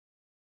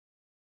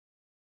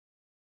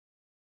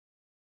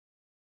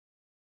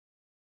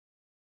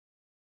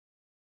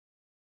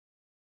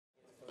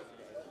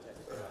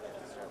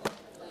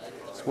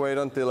Let's wait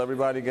until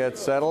everybody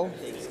gets settled.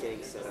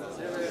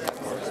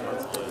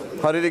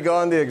 How did it go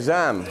on the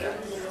exam? Too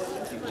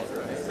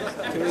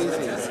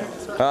easy.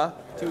 Huh?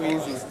 Too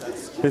easy.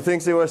 He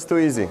thinks it was too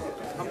easy.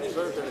 How many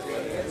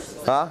versions?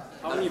 Huh?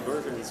 How many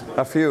versions?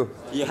 A few.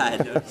 Yeah, I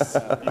noticed.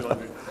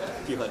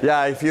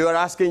 Yeah, if you are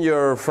asking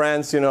your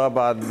friends,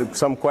 about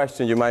some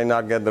question, you might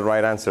not get the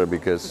right answer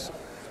because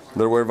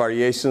there were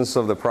variations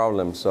of the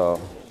problem.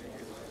 So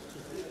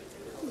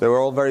they were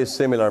all very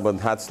similar, but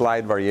had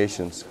slight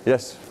variations.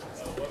 Yes?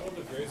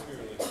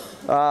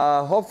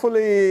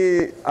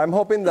 Hopefully, I'm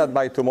hoping that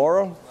by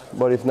tomorrow,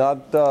 but if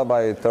not,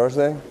 by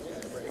Thursday.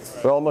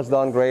 We're almost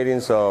done grading,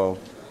 so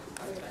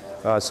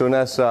as soon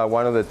as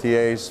one of the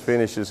TAs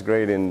finishes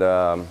grading,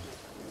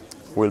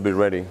 we'll be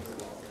ready.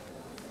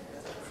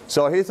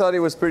 So he thought it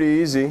was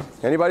pretty easy.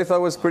 Anybody thought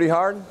it was pretty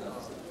hard?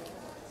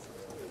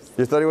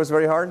 You thought it was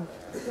very hard?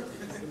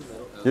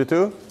 You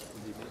too?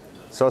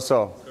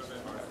 So.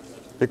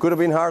 It could have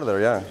been harder,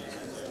 yeah.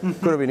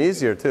 Could have been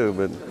easier too,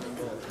 but.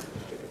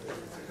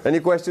 Any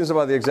questions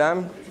about the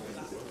exam?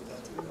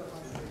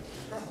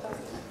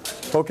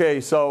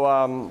 Okay,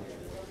 so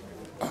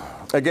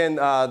again,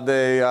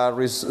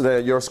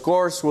 your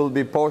scores will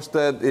be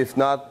posted, if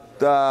not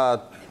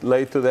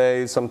late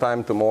today,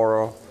 sometime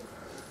tomorrow.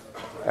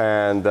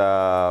 And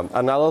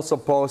I'll also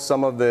post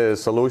some of the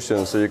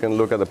solutions so you can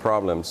look at the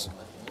problems.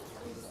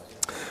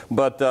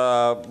 But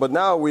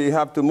now we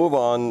have to move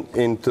on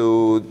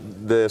into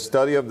the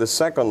study of the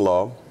second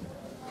law.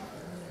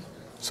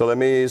 So let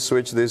me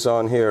switch this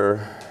on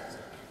here.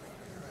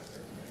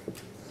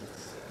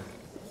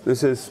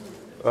 This is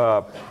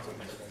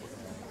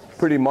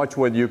pretty much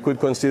what you could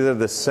consider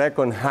the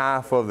second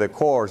half of the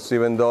course,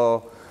 even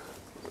though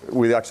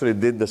we actually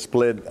did the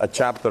split a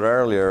chapter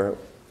earlier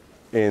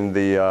in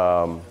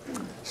the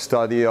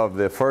study of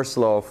the first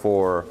law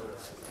for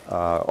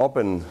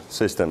open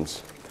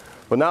systems.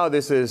 But now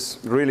this is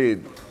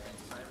really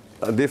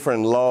a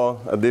different law,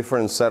 a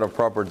different set of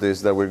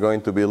properties that we're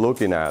going to be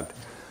looking at.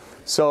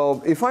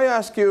 So if I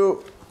ask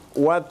you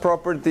what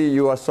property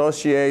you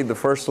associate the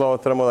first law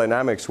of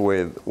thermodynamics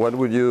with, what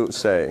would you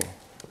say?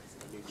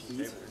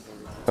 Heat.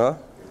 Huh?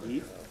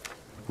 Heat.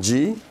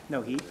 G?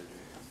 No, heat.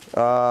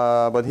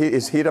 But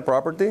is heat a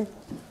property?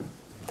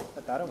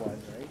 I thought it was,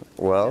 right?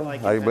 Well,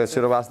 Like I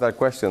should have asked that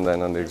question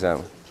then on the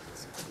exam.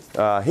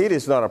 Heat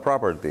is not a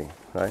property,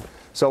 right?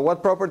 So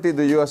what property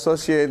do you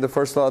associate the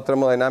first law of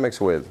thermodynamics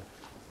with?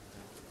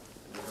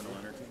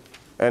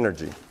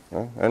 Energy.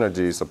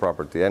 Energy is a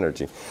property,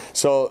 energy.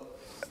 So,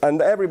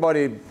 and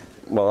everybody,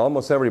 well,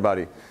 almost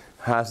everybody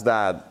has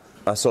that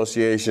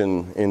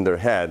association in their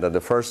head, that the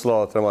first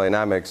law of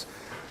thermodynamics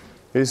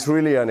is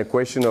really an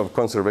equation of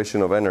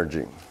conservation of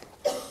energy.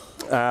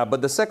 But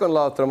the second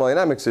law of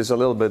thermodynamics is a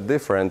little bit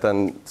different,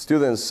 and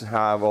students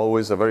have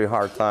always a very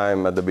hard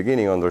time at the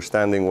beginning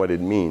understanding what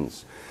it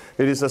means.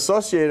 It is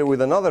associated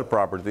with another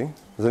property.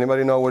 Does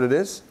anybody know what it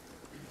is?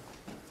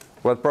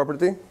 What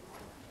property?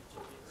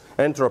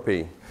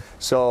 Entropy.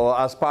 So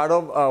as part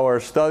of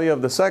our study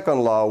of the second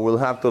law, we'll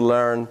have to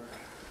learn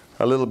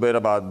a little bit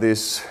about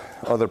this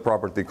other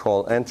property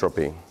called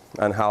entropy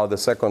and how the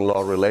second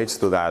law relates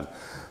to that.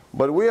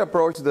 But we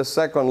approach the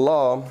second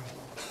law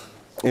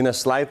in a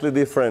slightly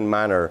different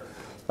manner.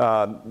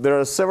 There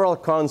are several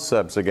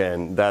concepts,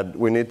 again, that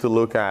we need to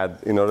look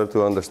at in order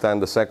to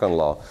understand the second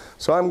law.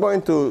 So I'm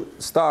going to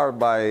start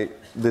by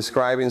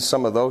describing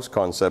some of those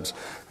concepts.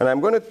 And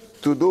I'm going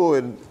to do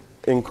it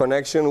in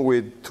connection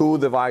with two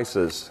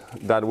devices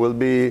that will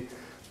be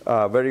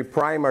very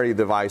primary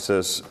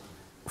devices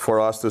for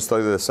us to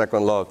study the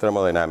second law of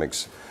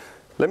thermodynamics.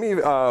 Let me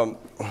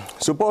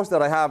suppose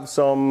that I have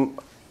some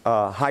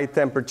high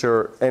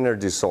temperature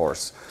energy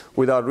source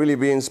without really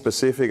being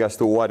specific as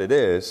to what it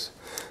is.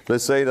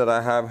 Let's say that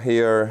I have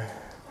here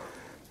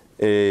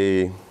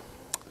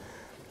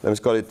let's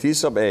call it T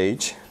sub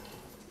H,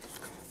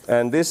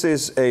 and this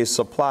is a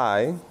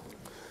supply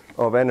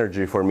of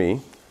energy for me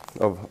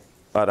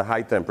at a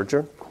high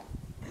temperature.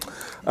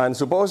 And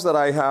suppose that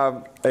I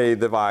have a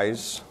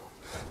device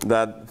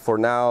that for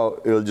now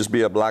it'll just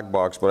be a black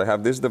box, but I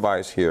have this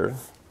device here.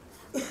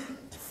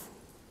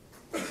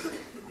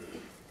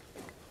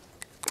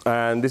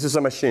 And this is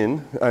a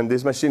machine, and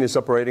this machine is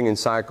operating in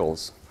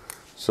cycles.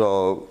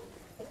 So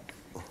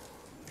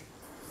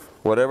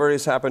whatever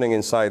is happening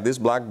inside this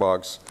black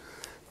box,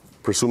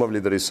 presumably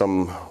there is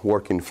some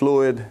working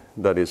fluid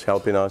that is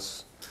helping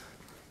us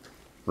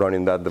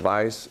running that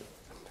device,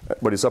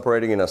 but it's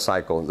operating in a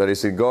cycle. That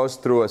is, it goes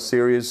through a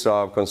series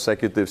of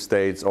consecutive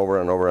states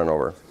over and over and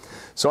over.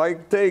 So I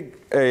take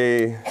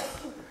a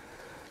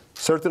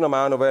certain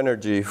amount of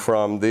energy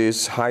from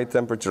this high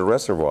temperature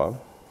reservoir,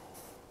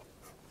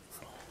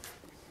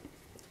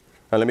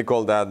 and let me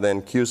call that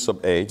then Q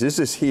sub H. This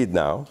is heat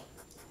now.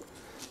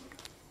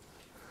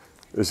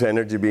 This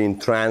energy being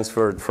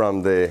transferred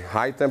from the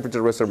high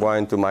temperature reservoir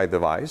into my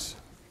device.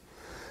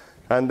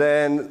 And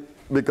then,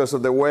 because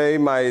of the way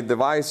my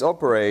device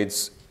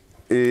operates,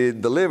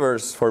 it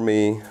delivers for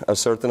me a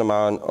certain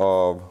amount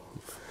of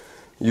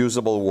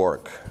usable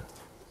work.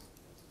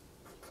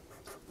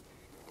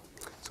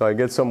 So I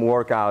get some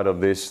work out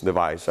of this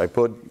device. I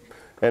put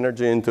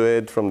energy into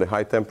it from the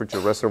high temperature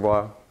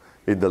reservoir.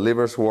 It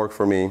delivers work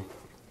for me.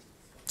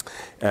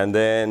 And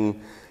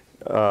then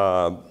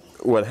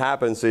what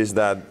happens is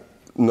that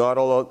not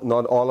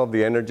all of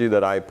the energy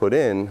that I put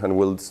in, and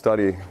we'll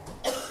study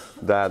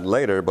that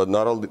later, but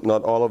not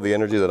all of the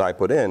energy that I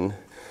put in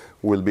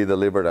will be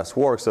delivered as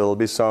work. So there will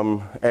be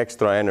some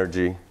extra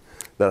energy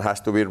that has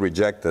to be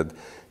rejected.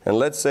 And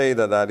let's say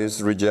that that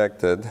is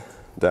rejected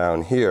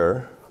down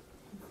here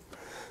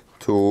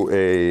to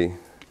a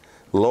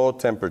low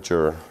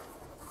temperature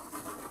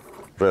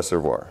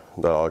reservoir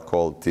that I'll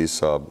call T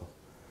sub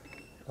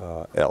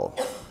L.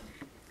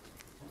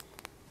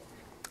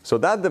 So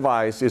that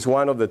device is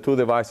one of the two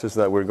devices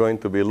that we're going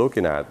to be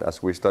looking at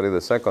as we study the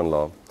second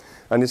law.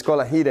 And it's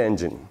called a heat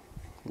engine.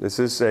 This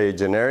is a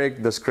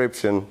generic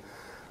description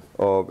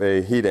of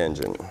a heat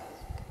engine.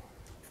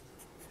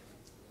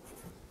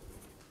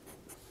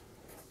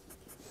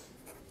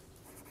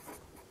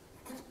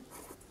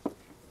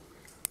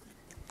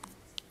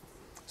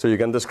 So you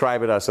can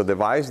describe it as a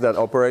device that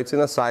operates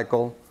in a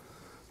cycle,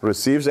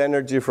 receives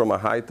energy from a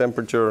high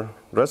temperature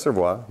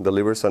reservoir,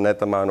 delivers a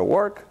net amount of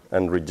work,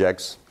 and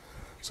rejects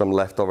some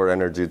leftover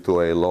energy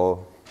to a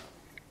low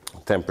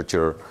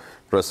temperature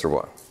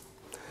reservoir.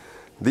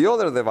 The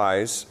other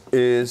device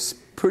is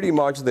pretty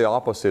much the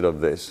opposite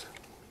of this.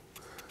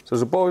 So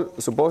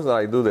suppose that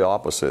I do the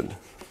opposite.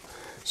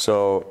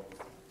 So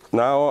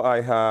now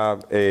I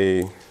have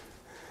a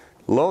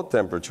low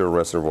temperature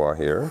reservoir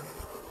here,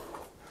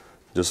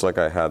 just like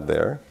I had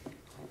there,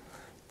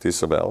 T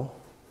sub L.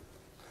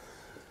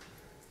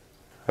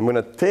 I'm going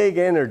to take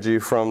energy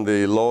from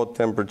the low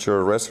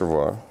temperature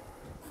reservoir,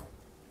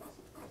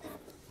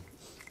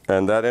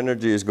 and that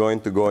energy is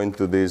going to go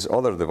into this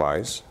other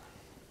device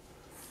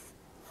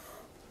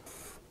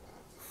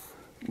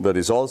that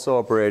is also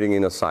operating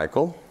in a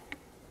cycle.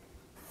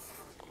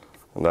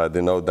 And I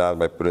denote that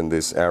by putting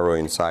this arrow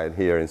inside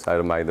here, inside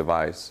of my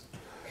device.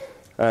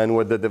 And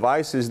what the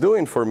device is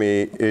doing for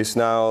me is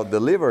now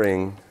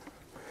delivering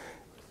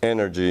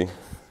energy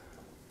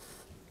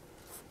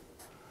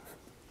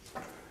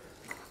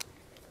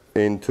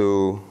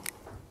into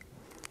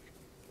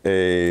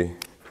a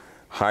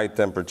high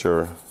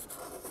temperature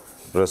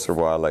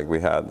reservoir like we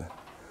had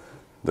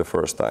the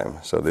first time.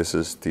 So this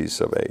is T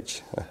sub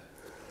H.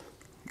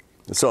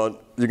 So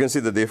you can see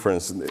the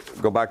difference.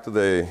 Go back to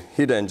the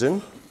heat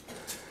engine.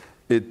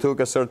 It took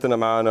a certain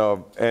amount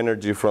of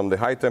energy from the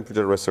high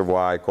temperature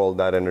reservoir. I call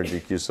that energy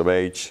Q sub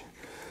H.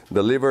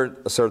 Delivered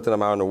a certain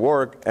amount of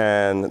work,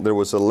 and there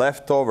was a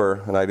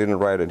leftover, and I didn't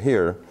write it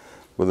here,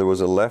 but there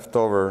was a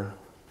leftover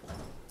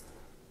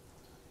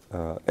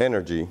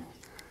energy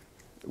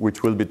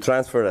which will be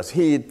transferred as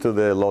heat to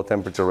the low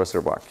temperature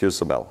reservoir, Q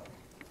sub L.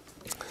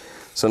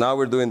 So now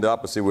we're doing the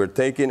opposite. We're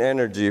taking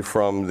energy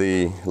from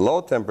the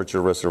low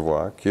temperature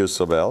reservoir, Q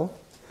sub L,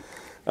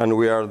 and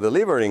we are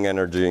delivering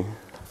energy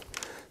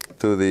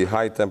to the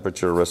high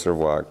temperature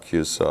reservoir,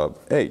 Q sub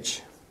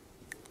H.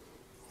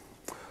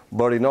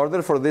 But in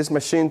order for this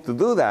machine to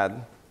do that,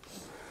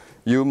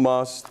 you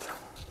must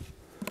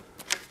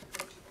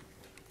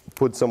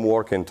put some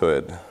work into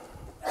it.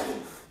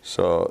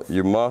 So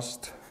you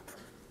must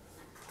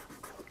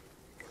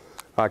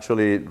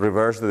actually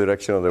reverse the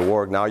direction of the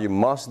work. Now you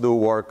must do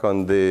work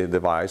on the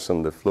device,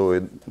 on the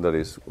fluid that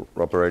is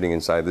operating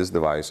inside this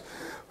device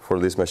for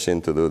this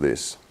machine to do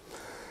this.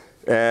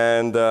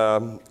 And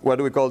what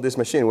do we call this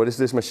machine? What is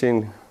this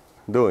machine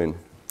doing?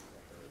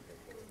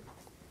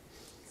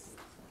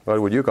 What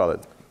would you call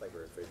it? Like a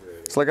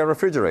refrigerator. It's like a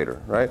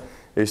refrigerator, right?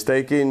 It's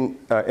taking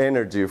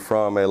energy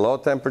from a low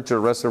temperature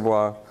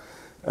reservoir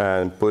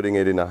and putting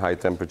it in a high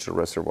temperature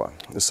reservoir.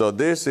 So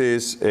this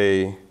is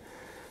a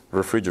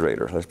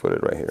refrigerator. Let's put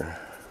it right here.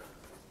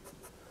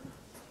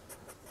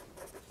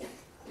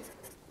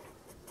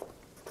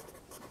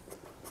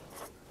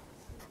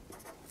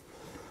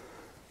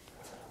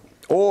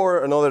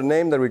 Or another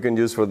name that we can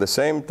use for the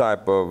same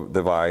type of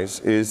device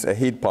is a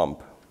heat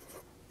pump.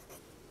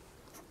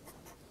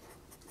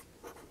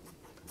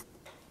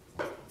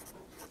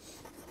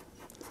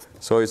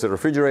 So it's a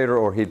refrigerator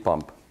or heat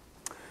pump.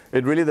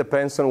 It really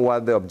depends on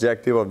what the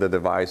objective of the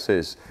device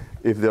is.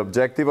 If the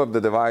objective of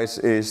the device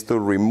is to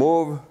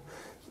remove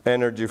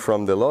energy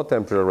from the low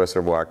temperature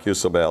reservoir, Q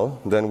sub L,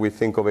 then we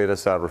think of it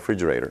as a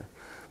refrigerator.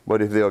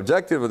 But if the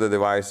objective of the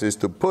device is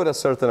to put a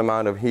certain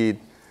amount of heat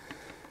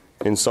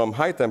in some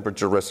high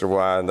temperature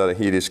reservoir and that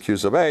heat is Q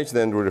sub H,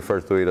 then we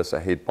refer to it as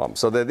a heat pump.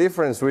 So the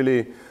difference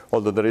really,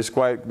 although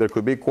there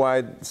could be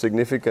quite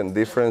significant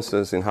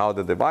differences in how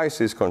the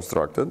device is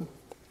constructed,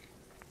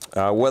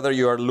 whether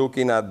you are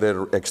looking at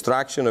the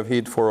extraction of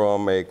heat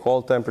from a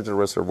cold temperature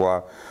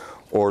reservoir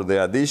or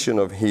the addition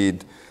of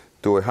heat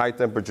to a high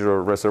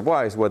temperature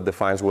reservoir is what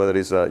defines whether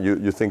it's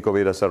you think of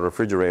it as a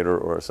refrigerator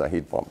or as a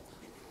heat pump.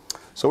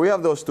 So we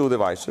have those two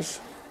devices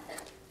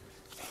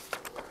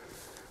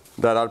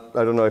that are,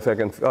 I don't know if I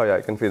can, oh yeah,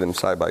 I can feed them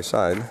side by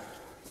side.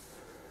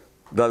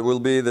 That will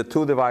be the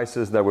two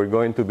devices that we're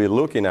going to be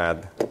looking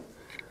at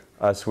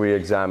as we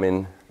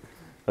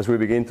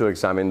begin to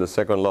examine the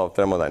second law of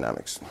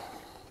thermodynamics.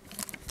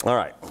 All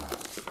right.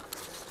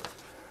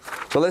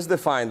 So let's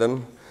define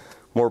them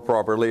more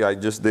properly. I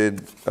just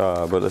did,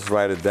 but let's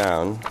write it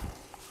down.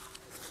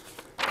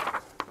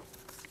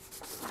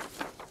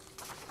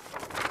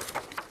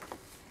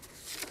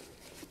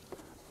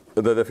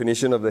 The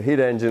definition of the heat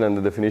engine and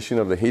the definition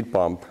of the heat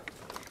pump.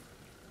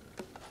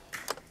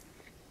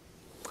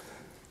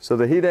 So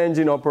the heat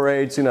engine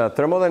operates in a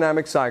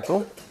thermodynamic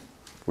cycle.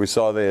 We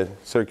saw the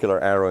circular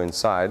arrow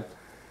inside.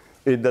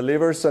 It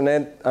delivers a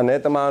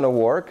net amount of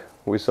work.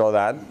 We saw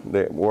that,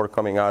 the work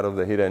coming out of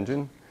the heat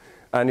engine.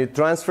 And it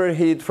transfers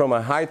heat from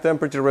a high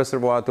temperature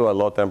reservoir to a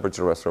low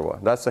temperature reservoir.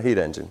 That's a heat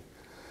engine.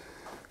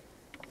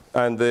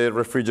 And the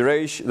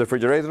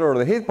refrigerator or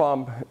the heat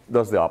pump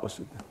does the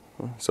opposite.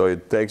 So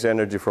it takes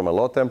energy from a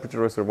low temperature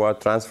reservoir,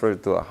 transfers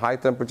it to a high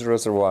temperature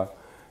reservoir,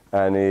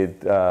 and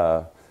it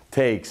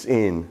takes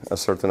in a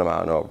certain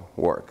amount of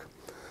work.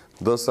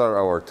 Those are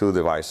our two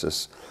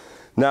devices.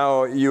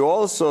 Now, you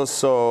also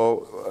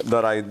saw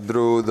that I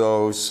drew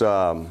those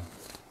kind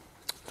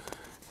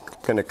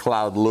of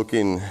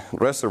cloud-looking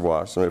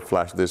reservoirs. Let me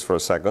flash this for a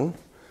second.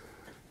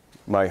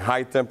 My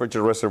high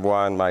temperature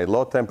reservoir and my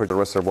low temperature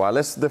reservoir.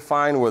 Let's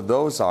define what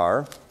those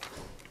are.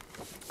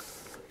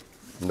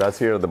 That's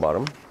here at the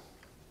bottom.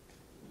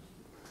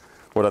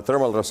 What a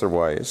thermal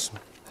reservoir is.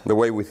 The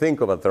way we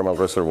think of a thermal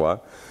reservoir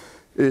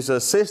is a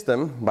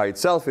system, by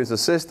itself is a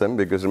system,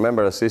 because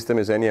remember a system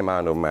is any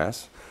amount of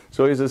mass.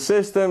 So it's a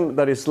system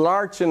that is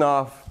large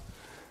enough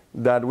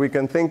that we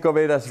can think of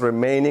it as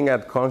remaining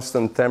at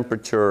constant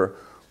temperature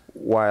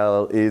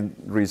while it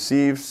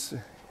receives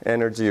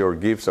energy or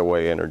gives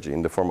away energy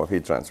in the form of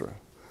heat transfer.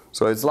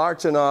 So it's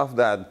large enough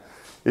that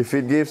if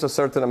it gives a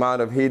certain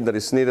amount of heat that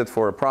is needed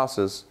for a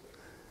process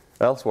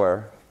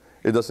elsewhere,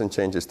 it doesn't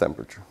change its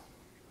temperature.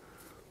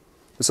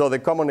 So the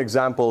common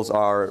examples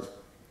are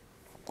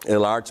a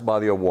large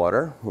body of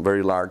water, a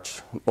very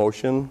large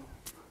ocean,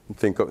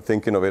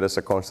 thinking of it as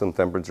a constant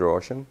temperature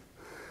ocean,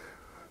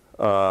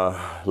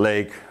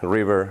 lake,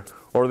 river,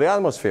 or the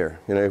atmosphere.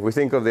 You know, if we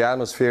think of the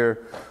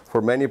atmosphere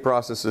for many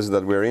processes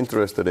that we're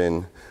interested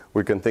in,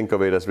 we can think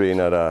of it as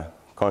being at a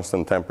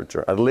constant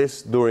temperature, at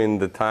least during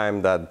the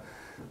time that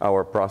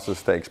our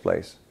process takes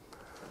place.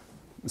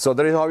 So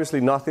there is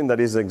obviously nothing that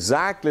is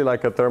exactly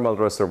like a thermal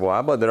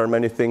reservoir, but there are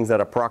many things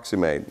that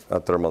approximate a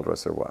thermal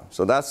reservoir.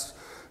 So that's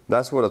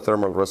what a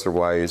thermal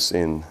reservoir is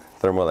in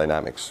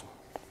thermodynamics.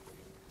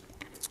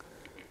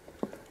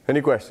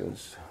 Any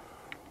questions?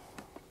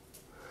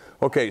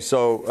 Okay,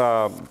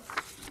 so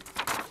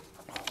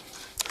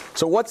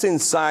what's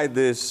inside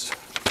this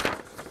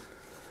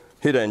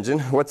heat engine?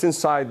 What's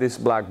inside this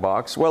black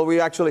box? Well,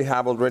 we actually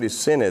have already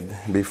seen it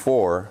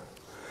before,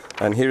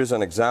 and here's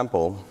an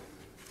example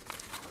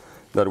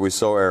that we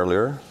saw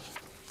earlier.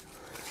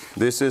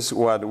 This is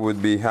what would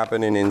be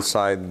happening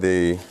inside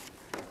the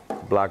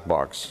black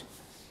box.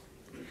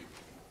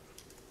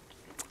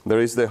 There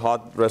is the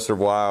hot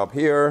reservoir up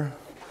here,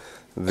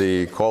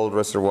 the cold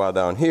reservoir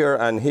down here,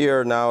 and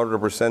here now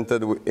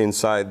represented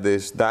inside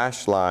this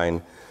dashed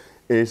line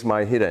is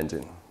my heat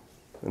engine.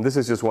 And this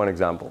is just one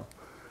example.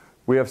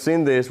 We have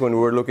seen this when we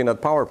were looking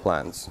at power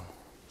plants.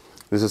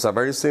 This is a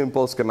very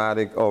simple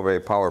schematic of a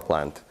power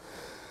plant.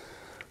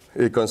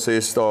 It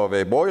consists of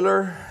a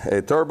boiler,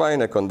 a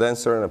turbine, a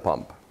condenser, and a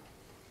pump.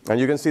 And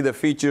you can see the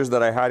features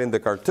that I had in the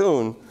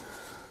cartoon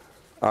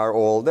are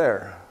all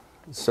there.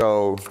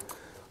 So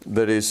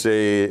there is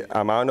a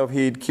amount of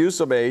heat Q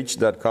sub H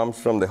that comes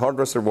from the hot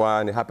reservoir,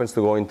 and it happens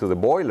to go into the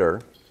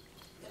boiler.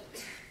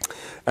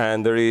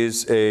 And there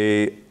is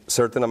a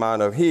certain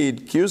amount of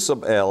heat Q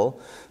sub L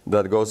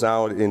that goes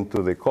out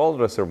into the cold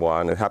reservoir,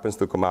 and it happens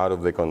to come out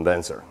of the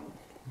condenser.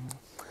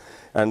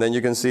 And then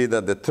you can see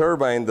that the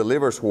turbine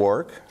delivers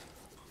work.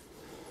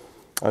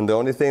 And the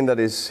only thing that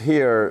is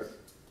here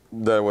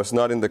that was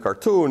not in the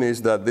cartoon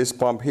is that this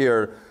pump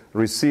here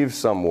receives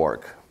some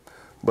work.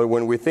 But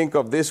when we think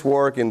of this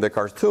work in the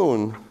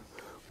cartoon,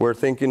 we're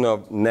thinking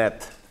of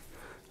net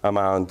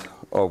amount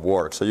of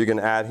work. So you can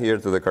add here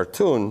to the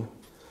cartoon,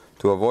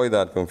 to avoid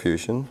that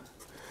confusion,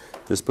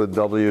 just put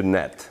W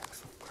net.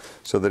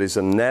 So there is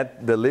a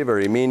net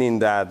delivery, meaning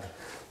that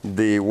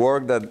the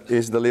work that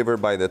is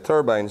delivered by the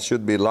turbine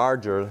should be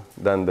larger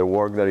than the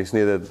work that is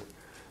needed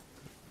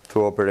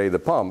to operate the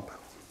pump,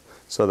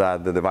 so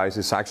that the device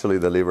is actually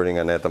delivering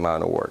a net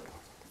amount of work.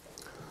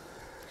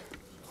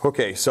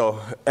 Okay, so,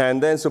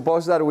 and then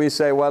suppose that we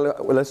say, well,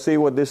 let's see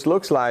what this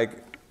looks like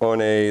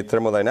on a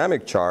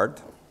thermodynamic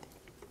chart.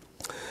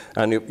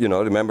 And you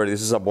know, remember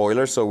this is a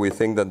boiler, so we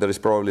think that there is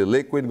probably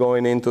liquid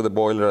going into the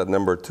boiler at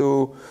number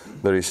 2.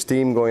 There is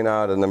steam going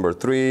out at number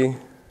 3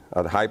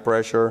 at high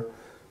pressure.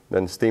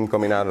 Then steam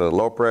coming out at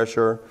low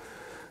pressure.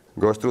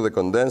 Goes through the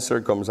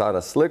condenser, comes out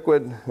as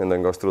liquid, and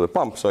then goes through the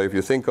pump. So if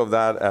you think of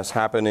that as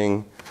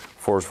happening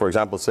for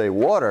example, say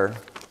water,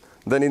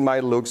 then it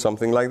might look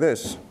something like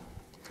this.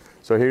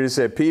 So here is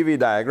a PV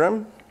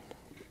diagram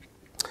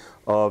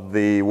of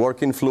the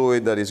working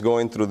fluid that is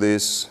going through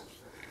this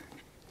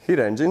heat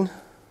engine.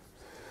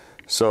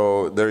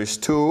 So there is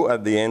 2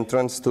 at the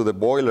entrance to the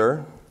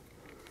boiler.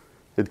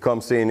 it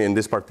comes in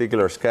this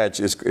particular sketch,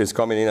 is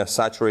coming in as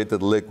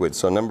saturated liquid.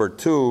 So number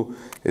 2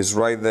 is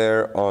right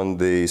there on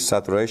the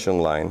saturation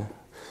line.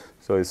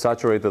 So it's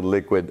saturated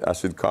liquid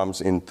as it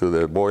comes into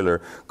the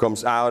boiler,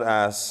 comes out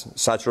as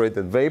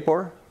saturated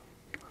vapor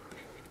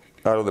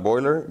out of the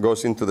boiler,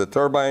 goes into the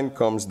turbine,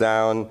 comes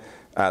down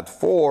at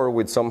 4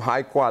 with some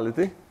high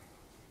quality.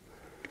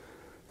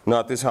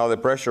 Notice how the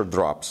pressure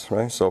drops,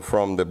 right? So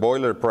from the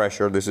boiler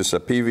pressure, this is a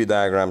PV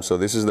diagram, so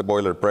this is the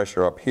boiler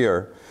pressure up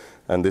here,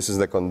 and this is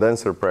the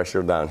condenser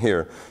pressure down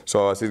here.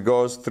 So as it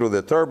goes through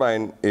the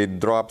turbine, it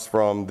drops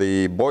from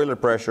the boiler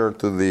pressure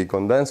to the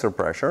condenser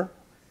pressure.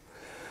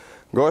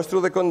 Goes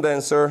through the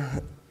condenser.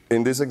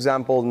 In this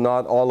example,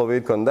 not all of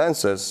it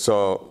condenses,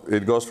 so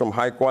it goes from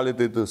high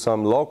quality to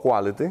some low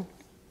quality,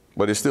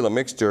 but it's still a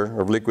mixture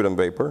of liquid and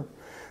vapor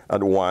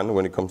at 1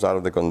 when it comes out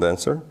of the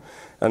condenser,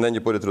 and then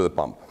you put it through the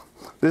pump.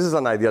 This is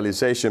an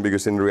idealization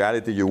because in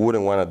reality you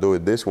wouldn't want to do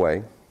it this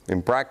way.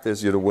 In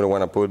practice, you wouldn't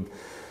want to put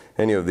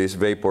any of this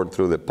vapor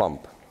through the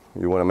pump.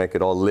 You want to make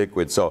it all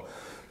liquid. So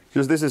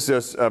this is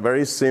just a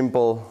very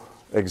simple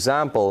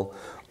example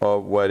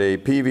of what a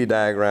PV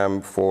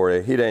diagram for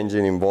a heat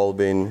engine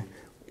involving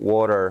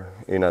water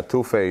in a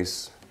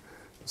two-phase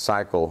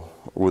cycle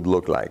would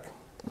look like.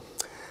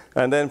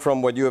 And then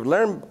from what you have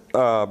learned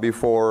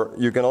before,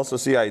 you can also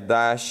see I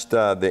dashed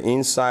the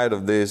inside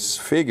of this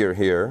figure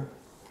here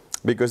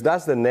because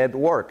that's the net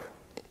work.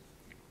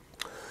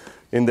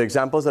 In the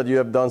examples that you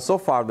have done so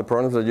far, the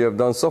problems that you have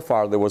done so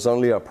far, there was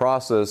only a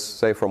process,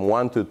 say from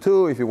 1 to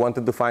 2. If you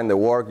wanted to find the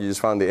work, you just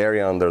found the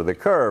area under the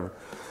curve.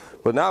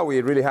 But now we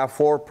really have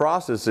 4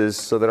 processes,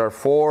 so there are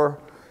 4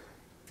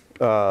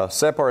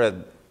 separate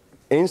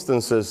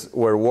instances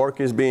where work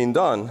is being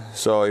done.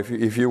 So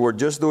if you were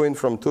just doing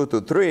from 2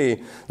 to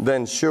 3,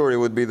 then sure, it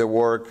would be the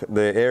work,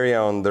 the area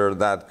under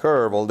that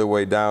curve all the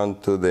way down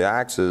to the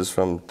axis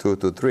from 2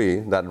 to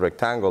 3, that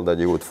rectangle that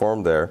you would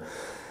form there.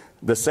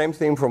 The same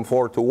thing from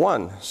 4 to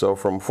 1. So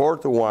from 4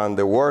 to 1,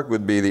 the work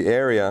would be the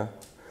area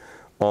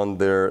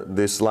under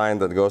this line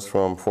that goes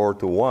from 4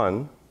 to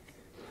 1,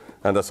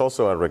 and that's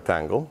also a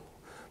rectangle.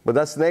 But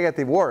that's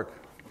negative work,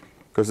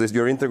 because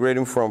you're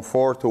integrating from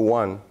 4 to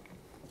 1.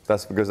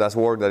 That's because that's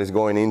work that is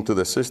going into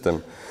the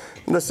system.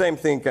 And the same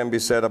thing can be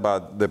said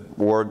about the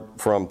work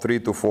from 3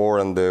 to 4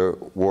 and the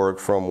work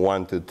from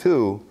 1 to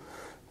 2.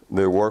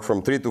 The work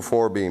from 3 to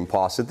 4 being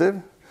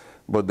positive,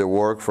 but the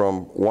work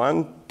from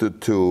 1 to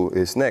 2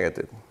 is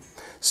negative.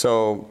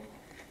 So,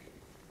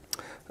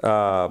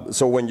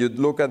 so when you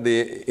look at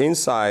the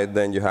inside,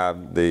 then you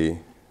have the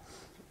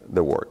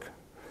work.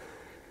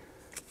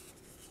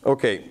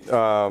 Okay.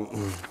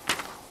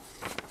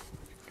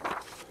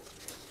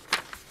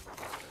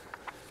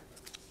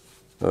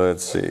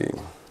 Let's see.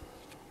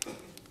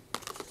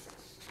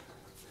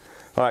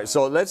 All right,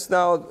 so let's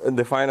now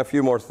define a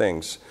few more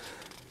things.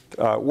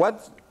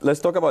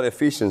 Let's talk about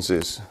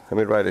efficiencies. Let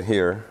me write it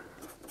here.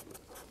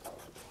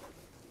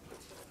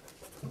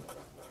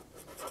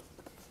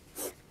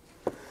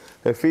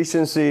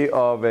 Efficiency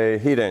of a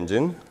heat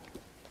engine.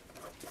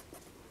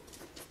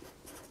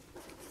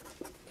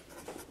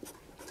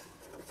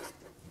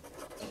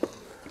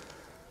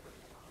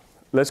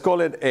 Let's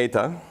call it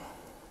eta.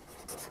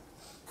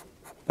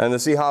 And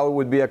let's see how it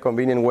would be a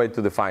convenient way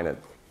to define it.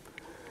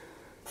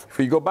 If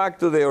we go back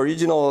to the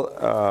original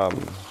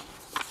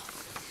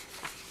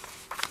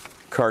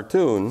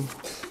cartoon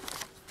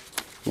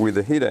with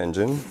the heat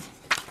engine,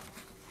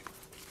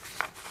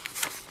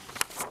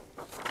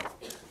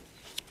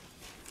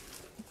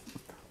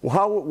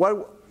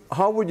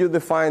 how would you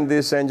define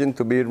this engine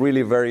to be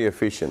really very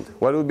efficient?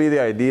 What would be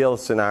the ideal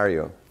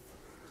scenario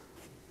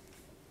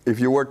if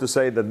you were to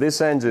say that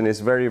this engine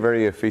is very,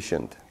 very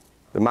efficient?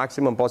 The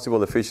maximum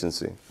possible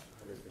efficiency. 100%.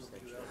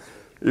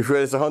 If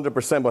it's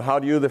 100%, but how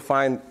do you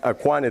define a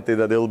quantity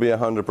that it will be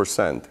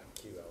 100%?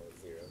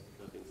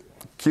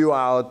 Q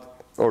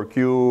out or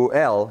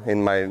QL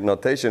in my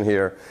notation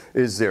here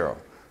is 0.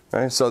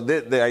 Right? So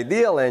the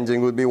ideal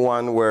engine would be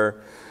one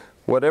where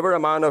whatever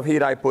amount of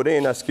heat I put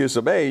in as Q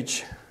sub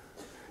H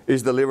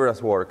is delivered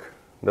as work,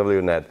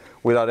 W net,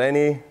 without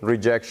any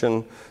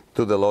rejection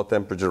to the low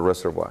temperature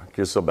reservoir,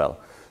 Q sub L.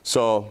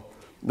 So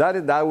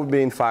that would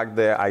be in fact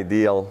the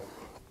ideal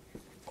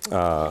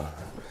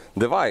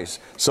device.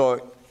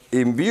 So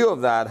in view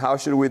of that, how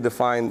should we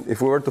define,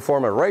 if we were to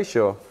form a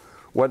ratio,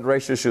 what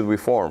ratio should we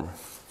form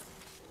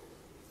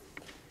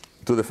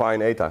to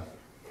define eta?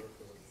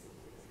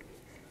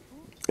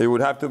 It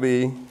would have to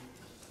be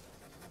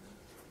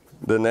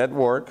the net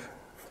work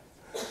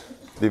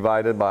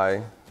divided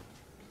by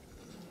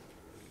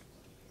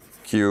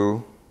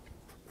QH,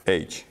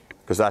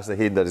 because that's the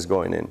heat that is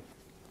going in.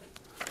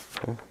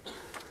 Okay.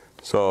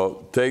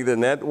 So take the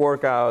net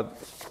work out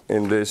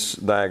in this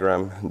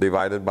diagram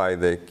divided by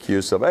the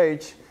Q sub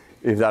H.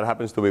 If that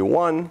happens to be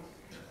 1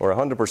 or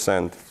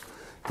 100%,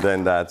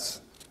 then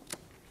that's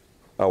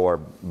our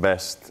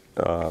best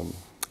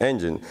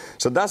engine.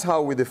 So that's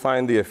how we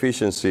define the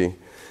efficiency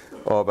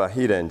of a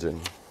heat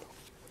engine.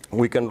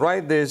 We can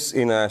write this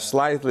in a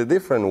slightly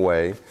different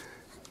way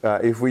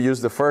if we use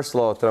the first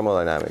law of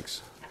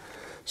thermodynamics.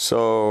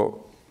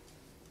 So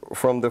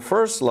from the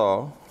first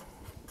law,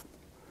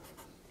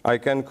 I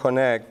can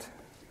connect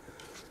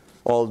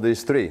all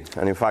these three.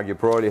 And in fact, you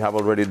probably have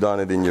already done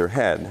it in your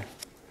head.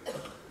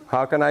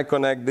 How can I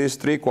connect these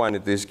three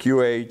quantities,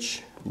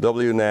 QH,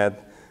 W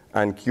net,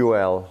 and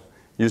QL,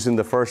 using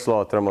the first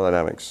law of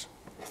thermodynamics?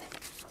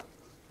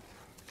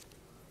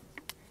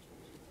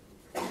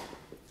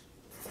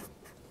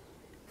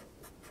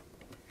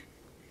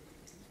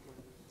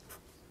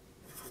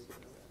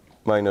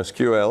 Minus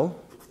QL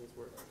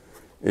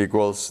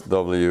equals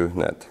W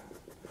net.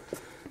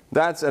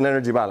 That's an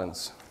energy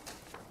balance.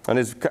 And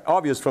it's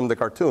obvious from the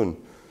cartoon.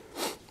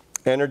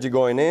 Energy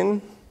going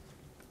in,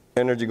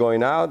 energy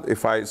going out.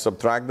 If I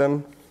subtract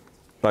them,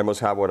 I must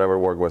have whatever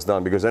work was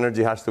done, because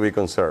energy has to be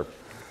conserved.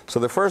 So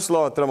the first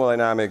law of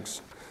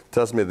thermodynamics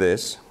tells me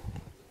this.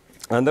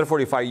 And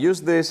therefore, if I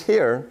use this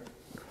here,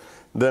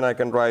 then I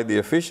can write the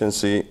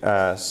efficiency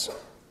as,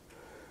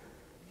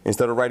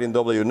 instead of writing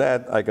W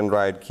net, I can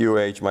write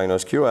QH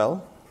minus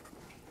QL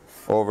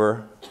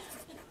over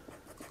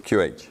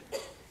QH.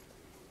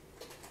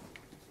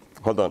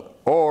 Hold on.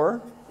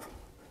 Or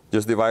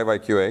just divide by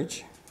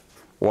QH.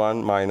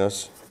 1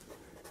 minus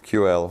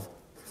QL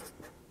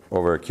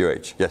over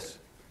QH. Yes?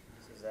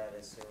 Is that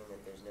assuming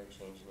that there's no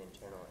change in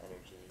internal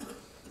energy?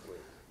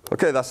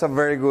 Okay, that's a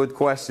very good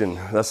question.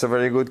 That's a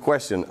very good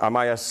question. Am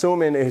I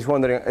assuming, he's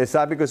wondering, is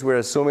that because we're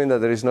assuming that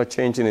there is no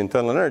change in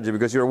internal energy?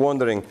 Because you're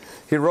wondering,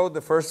 he wrote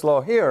the first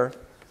law here,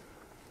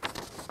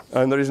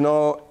 and there is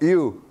no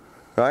U,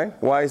 right?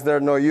 Why is there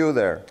no U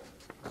there?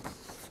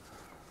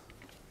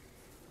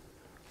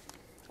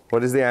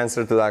 What is the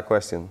answer to that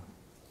question?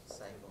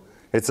 Cycle.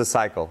 It's a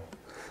cycle,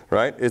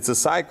 right? It's a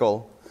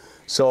cycle.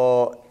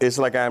 So it's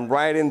like I'm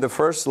writing the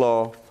first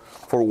law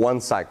for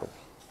one cycle.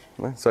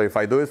 Right? So if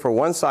I do it for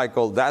one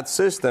cycle, that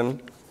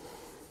system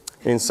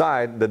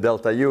inside, the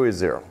delta U is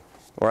 0.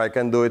 Or I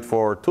can do it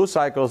for 2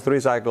 cycles, 3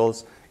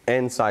 cycles,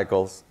 n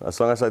cycles. As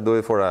long as I do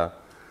it for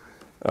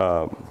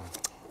a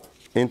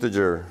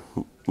integer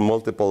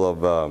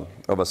multiple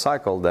of a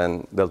cycle,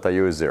 then delta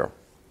U is 0.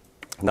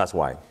 That's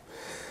why.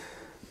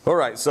 All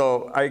right,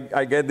 so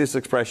I get this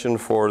expression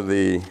for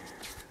the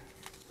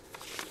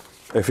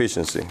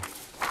efficiency.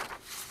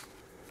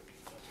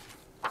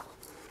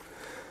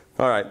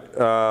 All right,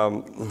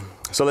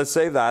 so let's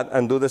save that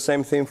and do the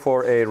same thing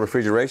for a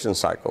refrigeration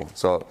cycle.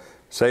 So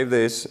save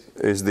this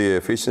is the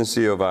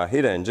efficiency of a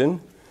heat engine.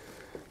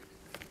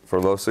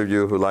 For those of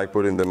you who like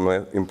putting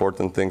the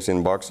important things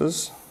in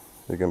boxes,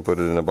 you can put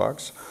it in a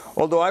box.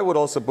 Although I would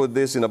also put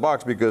this in a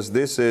box because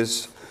this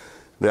is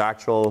the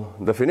actual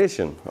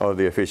definition of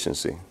the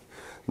efficiency.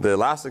 The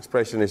last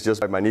expression is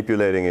just by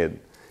manipulating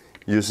it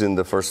using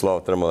the first law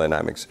of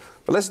thermodynamics.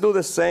 But let's do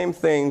the same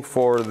thing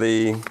for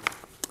the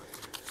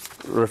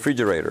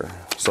refrigerator.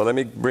 So let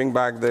me bring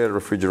back the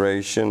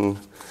refrigeration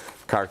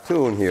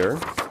cartoon here.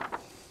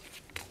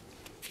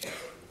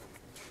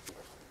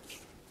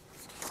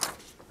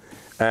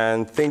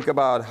 And think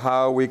about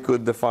how we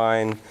could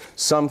define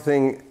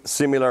something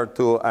similar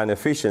to an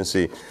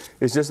efficiency.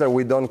 It's just that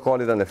we don't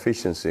call it an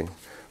efficiency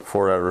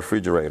for a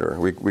refrigerator.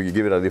 We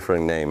give it a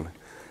different name.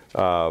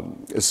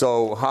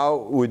 So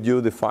how would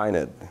you define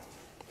it?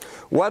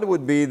 What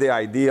would be the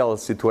ideal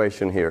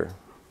situation here?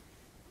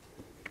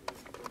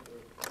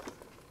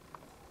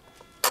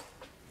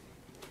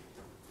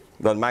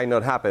 That might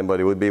not happen, but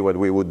it would be what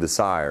we would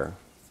desire.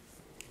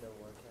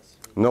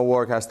 No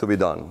work has to be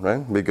done,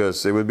 right?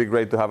 Because it would be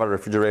great to have a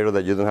refrigerator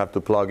that you don't have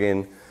to plug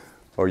in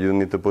or you don't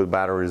need to put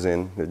batteries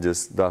in. It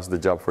just does the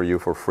job for you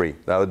for free.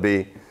 That would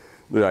be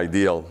the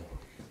ideal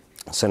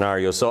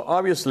scenario. So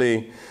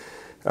obviously,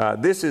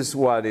 this is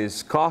what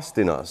is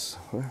costing us.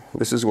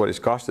 This is what is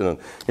costing us.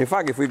 In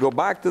fact, if we go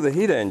back to the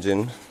heat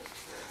engine,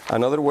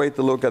 another way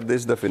to look at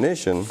this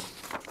definition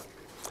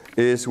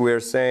is we're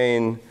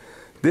saying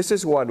this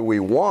is what we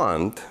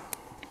want.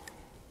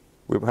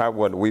 We have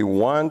what we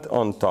want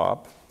on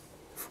top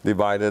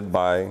divided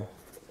by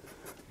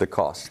the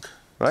cost,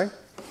 right?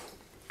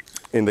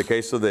 In the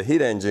case of the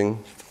heat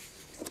engine,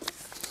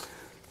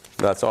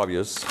 that's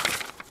obvious.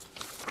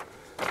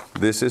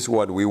 This is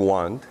what we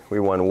want. We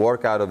want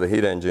work out of the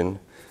heat engine.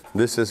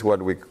 This is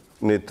what we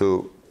need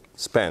to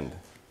spend,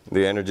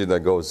 the energy that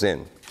goes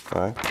in,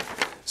 right?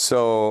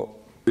 So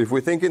if we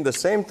think in the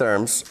same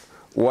terms,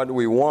 what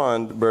we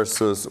want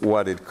versus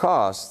what it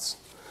costs,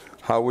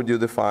 how would you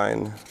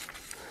define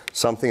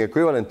something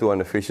equivalent to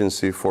an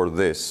efficiency for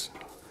this?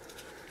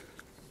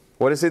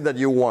 What is it that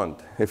you want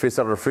if it's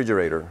a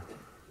refrigerator?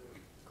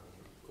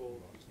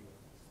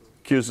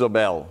 Q sub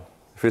L,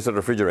 if it's a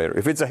refrigerator.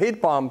 If it's a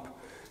heat pump,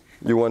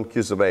 you want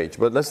Q sub H.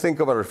 But let's think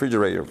of a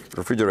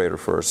refrigerator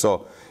first.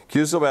 So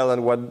Q sub L,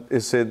 and what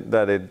is it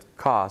that it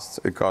costs?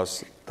 It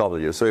costs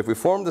W. So if we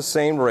form the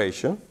same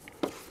ratio,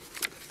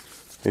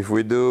 if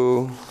we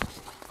do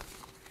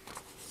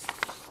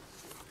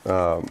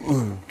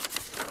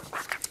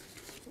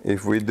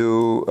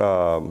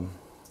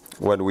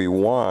what we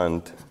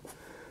want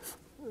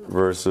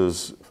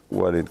versus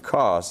what it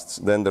costs,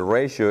 then the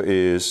ratio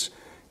is,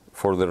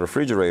 for the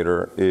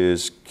refrigerator,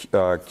 is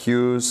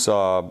Q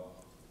sub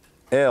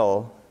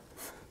L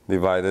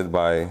divided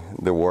by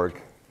the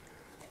work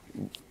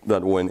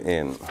that went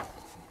in,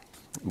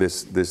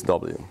 this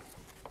W.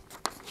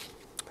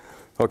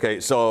 Okay,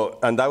 so,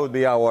 and that would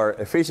be our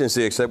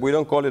efficiency, except we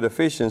don't call it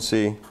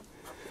efficiency,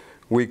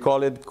 we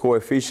call it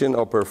coefficient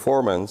of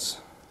performance.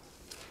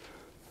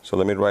 So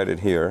let me write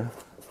it here.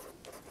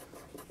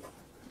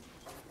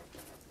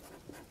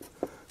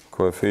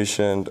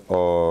 Coefficient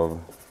of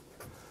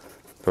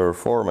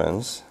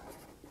performance.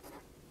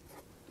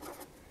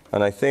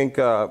 And I think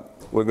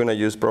we're going to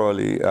use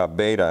probably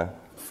beta.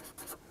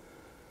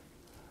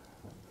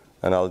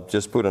 And I'll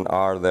just put an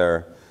R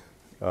there,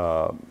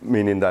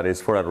 meaning that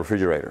it's for a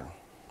refrigerator.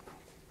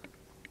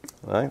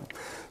 Right?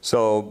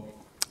 So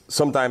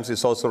sometimes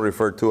it's also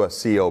referred to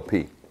as COP.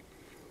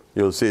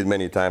 You'll see it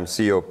many times,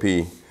 COP.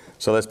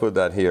 So let's put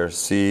that here,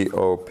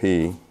 COP,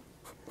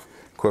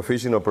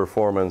 coefficient of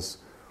performance,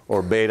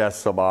 or beta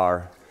sub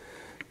R,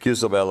 Q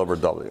sub L over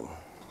W.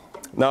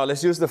 Now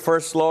let's use the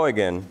first law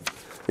again.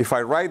 If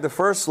I write the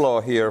first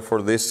law here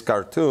for this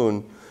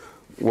cartoon,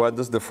 what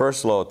does the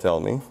first law tell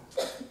me?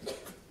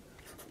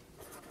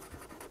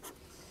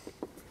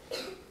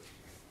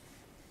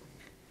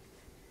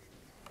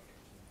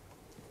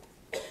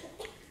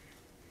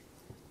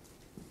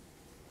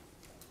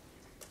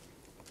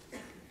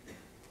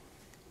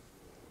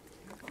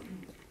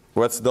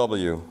 What's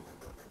W?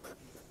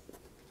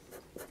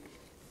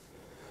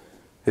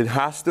 It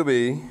has to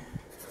be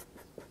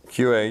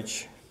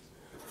QH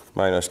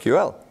minus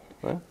QL.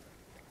 Right?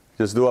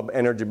 Just do an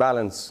energy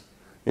balance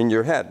in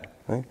your head.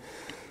 Right?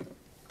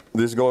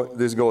 This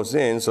goes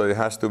in, so it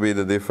has to be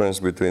the difference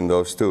between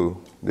those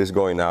two. This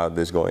going out,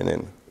 this going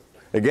in.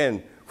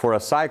 Again, for a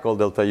cycle,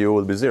 delta U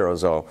will be 0.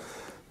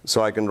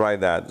 So I can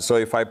write that. So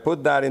if I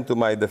put that into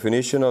my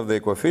definition of the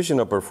coefficient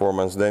of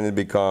performance, then it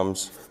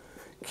becomes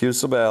Q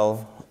sub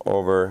L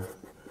over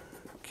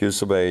Q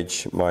sub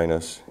H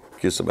minus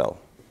Q sub L.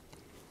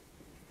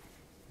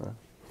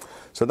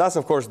 So that's,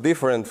 of course,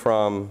 different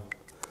from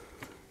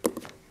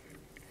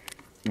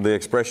the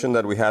expression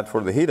that we had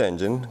for the heat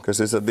engine,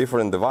 because it's a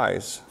different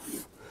device.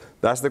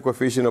 That's the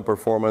coefficient of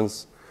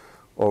performance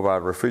of a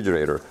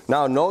refrigerator.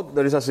 Now, note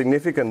there is a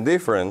significant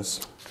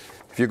difference.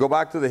 If you go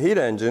back to the heat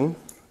engine,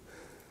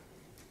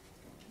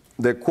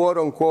 the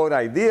quote-unquote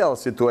ideal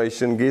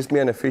situation gives me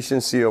an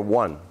efficiency of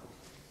 1.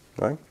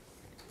 Right?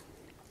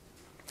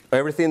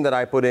 Everything that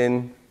I put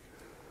in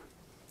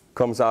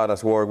comes out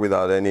as work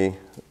without any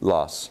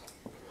loss.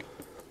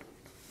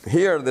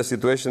 Here, the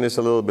situation is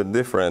a little bit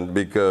different,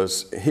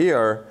 because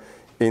here,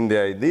 in the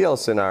ideal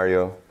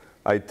scenario,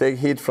 I take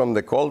heat from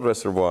the cold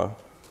reservoir,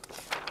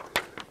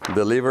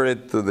 deliver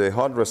it to the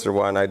hot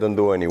reservoir, and I don't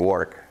do any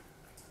work.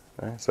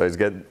 Right? So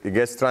it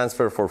gets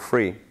transferred for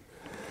free,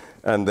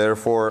 and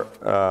therefore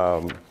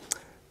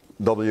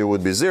W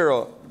would be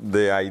 0.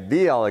 The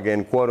ideal,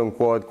 again,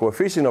 quote-unquote,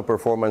 coefficient of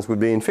performance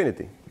would be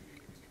infinity.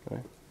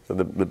 Right? So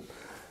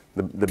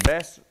the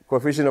best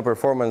coefficient of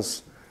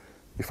performance,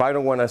 if I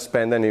don't want to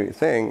spend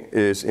anything,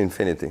 is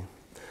infinity.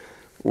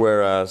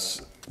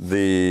 Whereas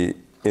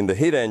in the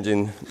heat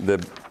engine,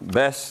 the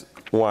best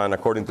one,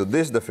 according to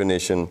this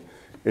definition,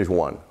 is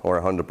 1,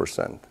 or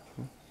 100%.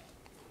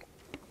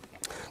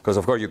 Because,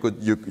 of course, you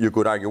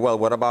could argue, well,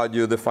 what about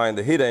you define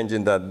the heat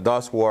engine that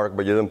does work,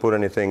 but you don't put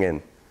anything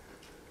in?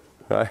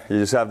 Right? You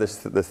just have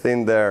the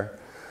thing there,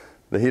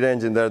 the heat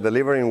engine there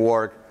delivering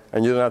work,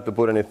 and you don't have to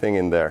put anything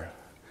in there.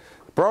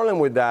 The problem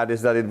with that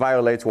is that it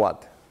violates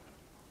what?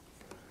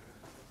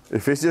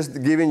 If it's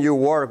just giving you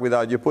work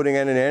without you putting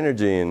any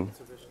energy in,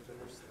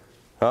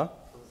 huh?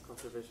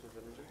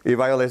 It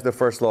violates the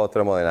first law of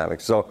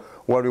thermodynamics. So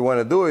what we want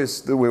to do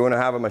is we want to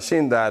have a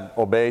machine that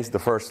obeys the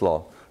first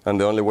law. And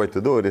the only way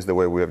to do it is the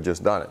way we have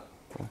just done it.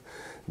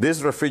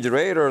 This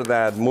refrigerator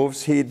that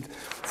moves heat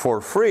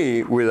for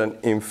free with an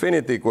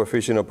infinity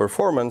coefficient of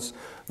performance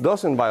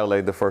doesn't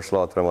violate the first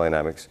law of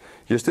thermodynamics.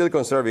 You're still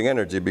conserving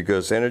energy,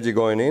 because energy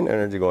going in,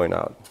 energy going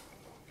out.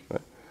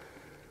 Right?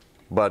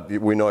 But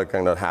we know it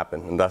cannot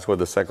happen, and that's what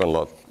the second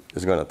law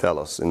is going to tell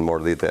us in more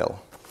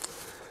detail.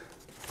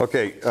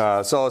 Okay,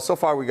 so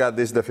far we got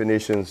these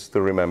definitions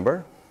to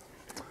remember.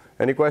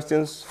 Any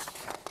questions?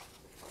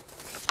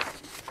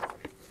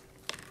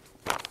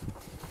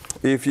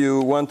 If you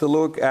want to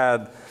look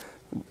at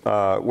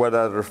what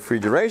a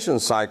refrigeration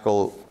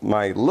cycle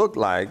might look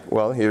like,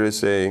 well, here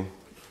is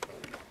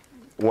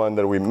one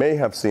that we may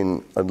have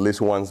seen at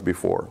least once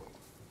before.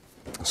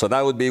 So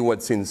that would be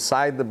what's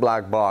inside the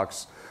black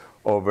box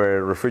of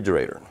a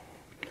refrigerator.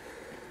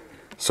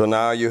 So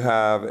now you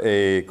have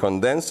a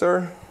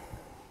condenser,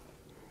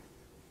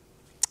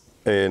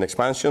 an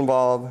expansion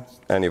valve,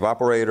 an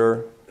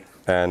evaporator,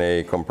 and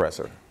a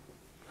compressor.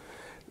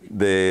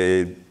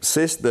 The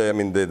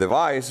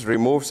device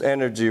removes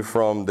energy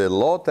from the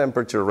low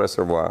temperature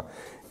reservoir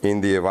in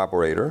the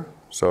evaporator.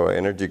 So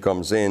energy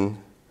comes in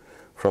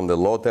from the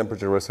low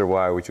temperature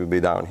reservoir, which would be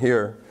down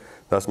here.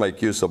 That's my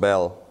Q sub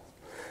L.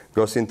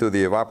 Goes into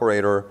the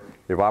evaporator,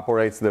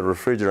 evaporates the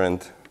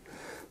refrigerant.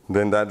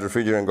 Then that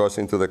refrigerant goes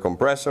into the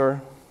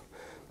compressor.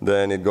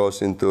 Then it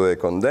goes into a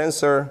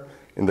condenser.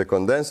 In the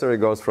condenser, it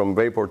goes from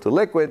vapor to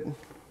liquid.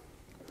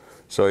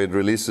 So it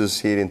releases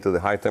heat into the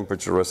high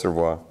temperature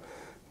reservoir,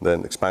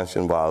 then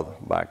expansion valve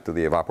back to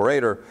the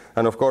evaporator.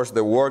 And of course,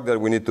 the work that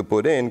we need to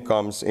put in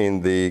comes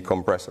in the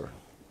compressor.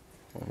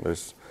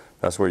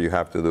 That's where you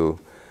have to do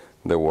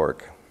the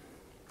work.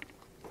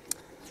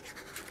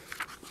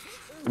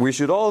 We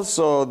should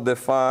also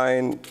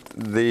define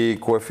the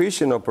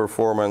coefficient of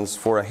performance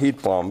for a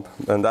heat pump,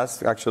 and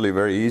that's actually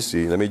very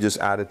easy. Let me just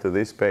add it to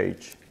this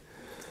page.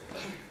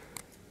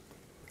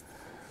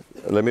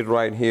 Let me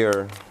write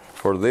here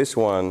for this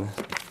one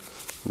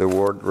the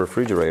word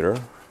refrigerator.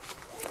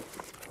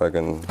 If I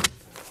can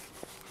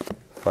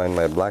find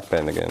my black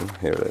pen again.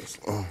 Here it is.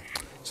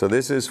 So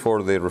this is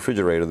for the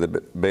refrigerator, the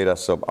beta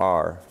sub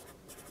R.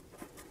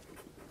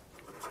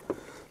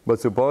 But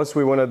suppose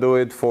we want to do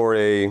it for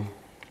a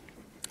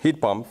heat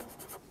pump.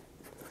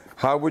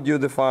 How would you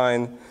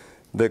define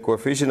the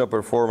coefficient of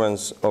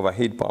performance of a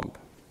heat pump?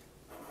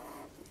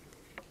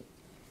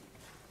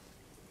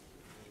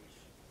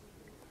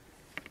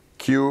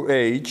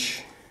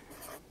 QH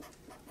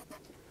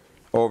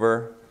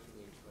over,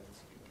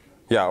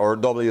 yeah, or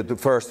W to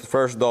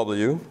first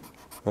W,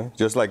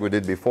 just like we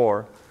did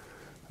before.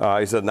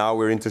 Is that now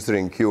we're interested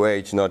in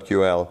QH, not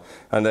QL.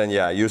 And then,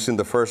 yeah, using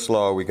the first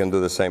law, we can do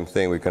the same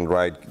thing. We can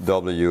write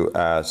W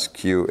as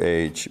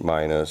QH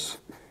minus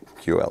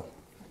QL.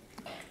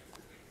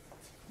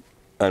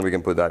 And we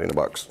can put that in the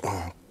box.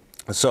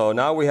 So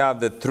now we have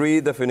the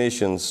three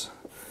definitions.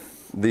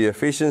 The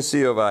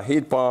efficiency of a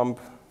heat pump,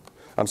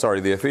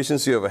 the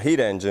efficiency of a heat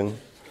engine,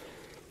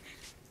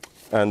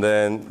 and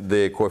then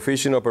the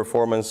coefficient of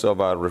performance of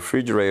a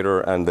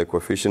refrigerator and the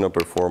coefficient of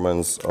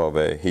performance of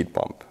a heat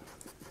pump.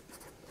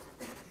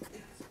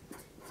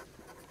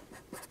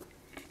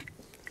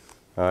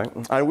 All right.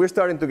 And we're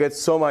starting to get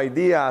some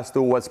idea as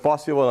to what's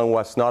possible and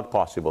what's not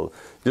possible,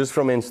 just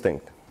from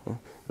instinct.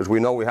 Because we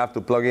know we have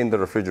to plug in the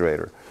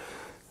refrigerator.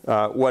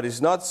 What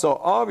is not so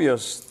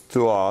obvious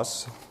to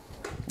us,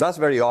 that's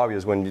very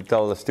obvious when you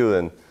tell a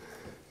student,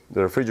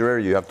 the refrigerator,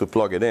 you have to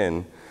plug it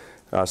in.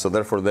 So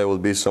therefore, there will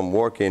be some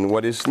working.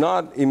 What is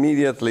not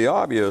immediately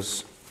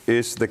obvious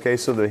is the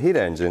case of the heat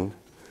engine.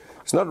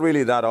 It's not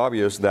really that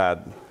obvious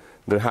that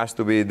there has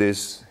to be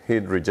this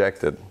heat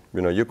rejected.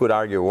 You know, you could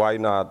argue, why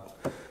not?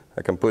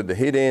 I can put the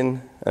heat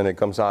in, and it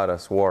comes out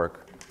as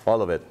work.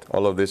 All of it,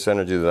 all of this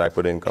energy that I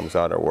put in comes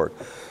out as work.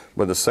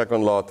 But the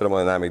second law of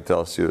thermodynamics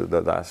tells you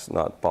that that's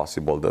not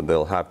possible, that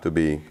there'll have to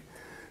be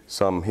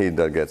some heat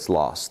that gets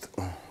lost.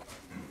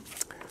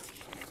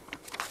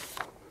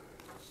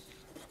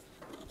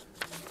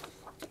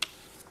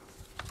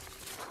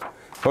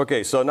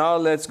 Okay, so now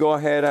let's go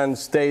ahead and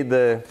state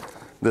the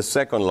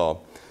second law.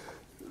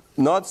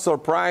 Not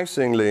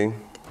surprisingly,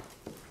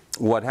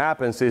 what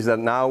happens is that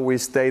now we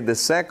state the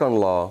second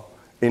law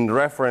in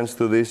reference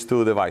to these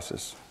two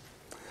devices.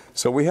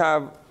 So we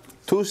have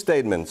two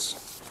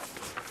statements,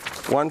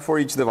 one for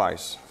each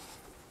device.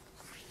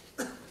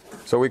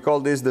 So we call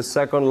this the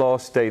second law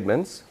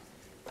statements.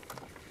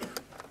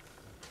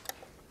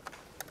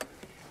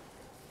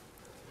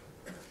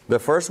 The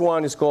first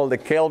one is called the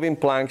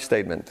Kelvin-Planck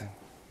statement.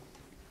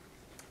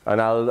 And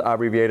I'll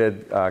abbreviate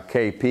it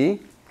KP,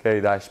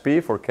 K-P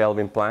for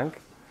Kelvin-Planck.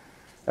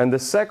 And the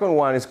second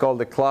one is called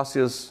the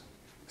Clausius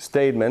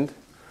statement,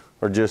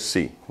 or just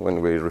C,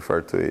 when we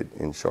refer to it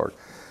in short.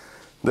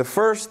 The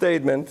first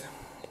statement,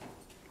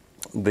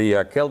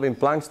 the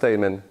Kelvin-Planck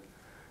statement,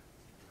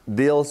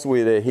 deals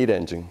with a heat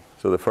engine,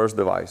 so the first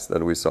device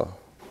that we saw.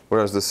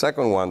 Whereas the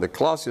second one, the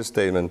Clausius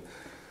statement,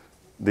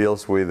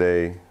 deals with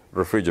a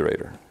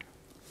refrigerator.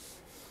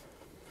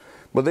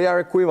 But they are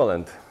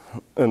equivalent.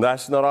 And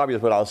that's not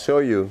obvious, but I'll show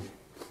you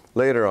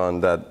later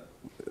on that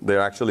they're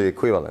actually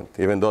equivalent.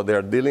 Even though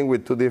they're dealing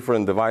with two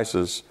different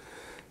devices,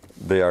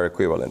 they are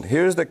equivalent.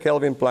 Here's the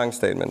Kelvin-Planck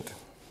statement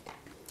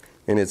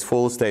in its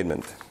full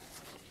statement.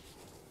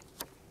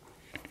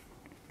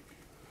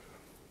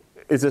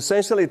 It's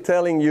essentially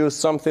telling you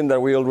something that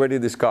we already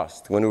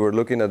discussed when we were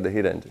looking at the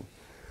heat engine.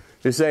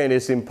 It's saying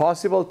it's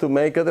impossible to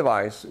make a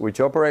device which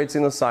operates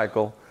in a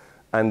cycle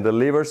and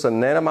delivers a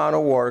net amount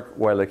of work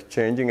while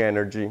exchanging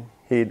energy,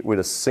 heat, with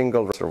a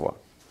single reservoir.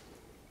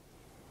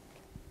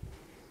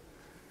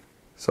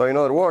 So in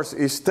other words,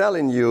 it's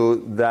telling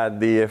you that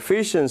the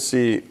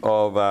efficiency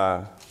of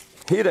a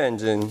heat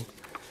engine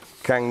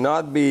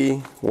cannot be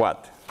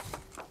what?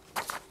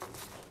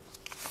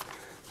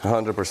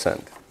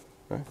 100%.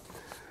 Right?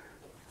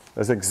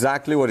 That's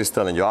exactly what it's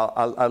telling you.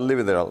 I'll leave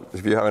it there.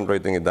 If you haven't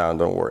written it down,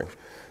 don't worry.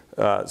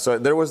 So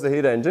there was the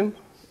heat engine.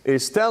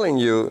 It's telling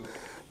you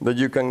that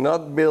you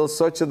cannot build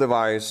such a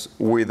device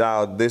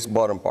without this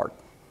bottom part.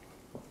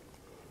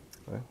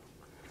 Right?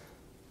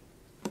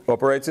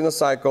 Operates in a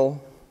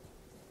cycle,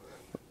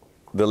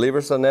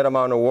 delivers a net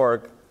amount of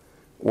work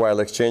while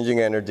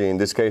exchanging energy, in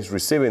this case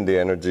receiving the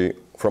energy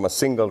from a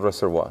single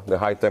reservoir, the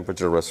high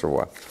temperature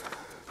reservoir.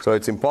 So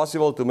it's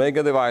impossible to make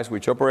a device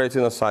which operates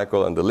in a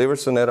cycle and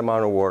delivers a net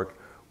amount of work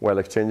while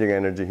exchanging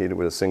energy heat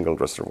with a single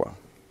reservoir.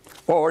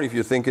 Or if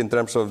you think in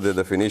terms of the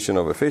definition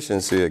of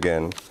efficiency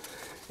again,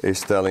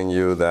 it's telling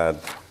you that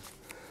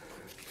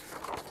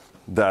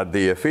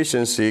the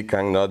efficiency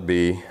cannot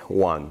be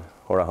 1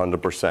 or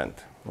 100%.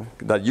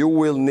 That you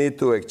will need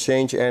to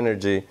exchange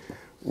energy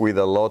with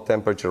a low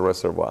temperature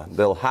reservoir.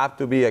 There'll have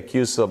to be a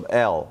Q sub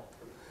L.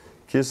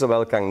 Q sub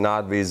L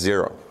cannot be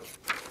 0.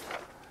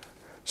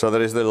 So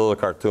there is the little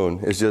cartoon.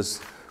 It's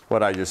just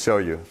what I just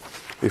showed you.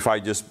 If I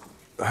just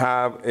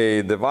have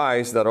a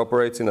device that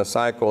operates in a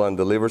cycle and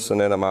delivers a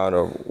net amount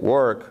of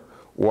work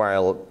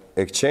while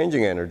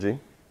exchanging energy,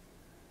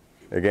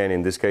 again,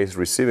 in this case,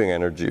 receiving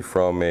energy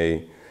from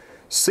a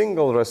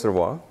single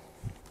reservoir,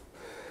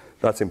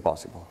 that's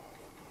impossible.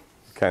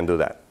 Can't do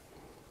that.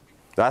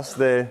 That's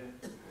the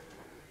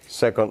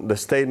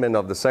statement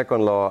of the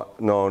second law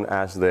known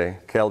as the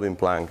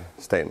Kelvin-Planck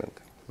statement,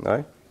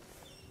 right?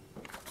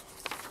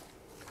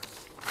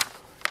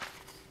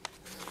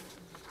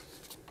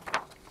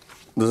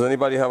 Does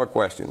anybody have a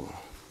question?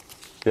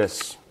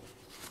 Yes?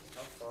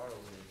 How far are we?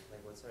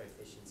 Like, what's our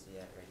efficiency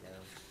at right now?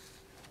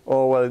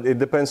 Oh, well, it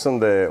depends on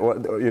the,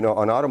 you know,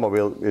 an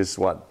automobile is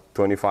what,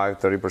 25,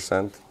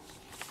 30%?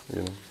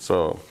 You know,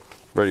 so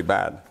very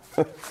bad.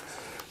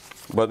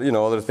 But, you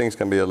know, other things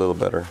can be a little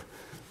better.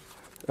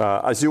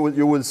 As you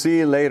will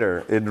see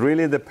later, it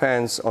really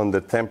depends on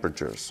the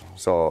temperatures.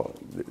 So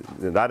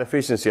that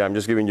efficiency, I'm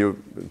just giving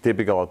you a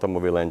typical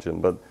automobile engine.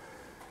 But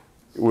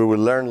we will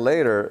learn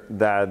later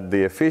that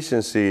the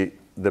efficiency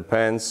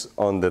depends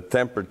on the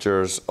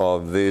temperatures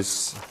of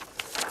these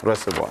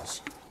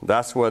reservoirs.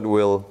 That's what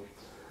will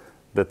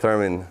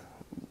determine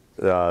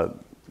the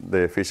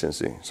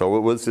efficiency. So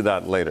we'll see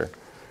that later.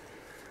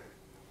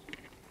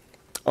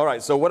 All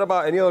right, so what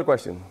about any other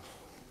question?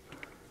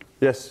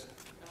 Yes? Kind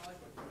of like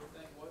what you were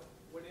saying,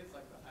 what is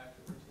like the highest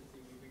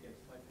efficiency we could get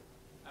like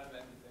out of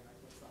anything? Like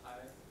what's the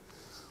highest?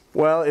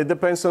 Well, it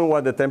depends on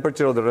what the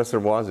temperature of the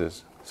reservoirs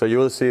is. So you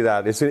will see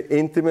that it's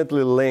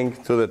intimately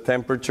linked to the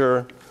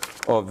temperature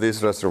of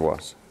these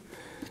reservoirs.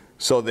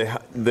 So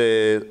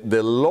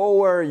the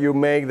lower you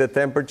make the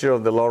temperature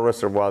of the low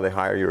reservoir, the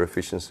higher your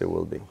efficiency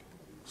will be.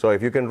 So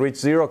if you can reach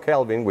 0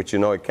 Kelvin, which you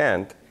know it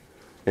can't,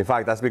 in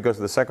fact, that's because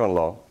of the second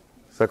law.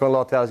 Second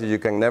law tells you you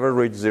can never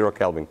reach 0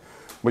 Kelvin,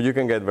 but you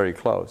can get very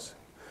close.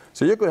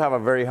 So you could have a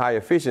very high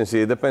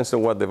efficiency. It depends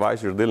on what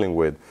device you're dealing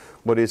with,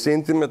 but it's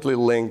intimately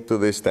linked to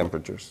these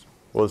temperatures.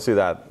 We'll see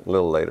that a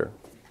little later.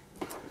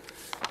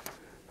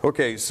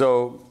 Okay,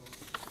 so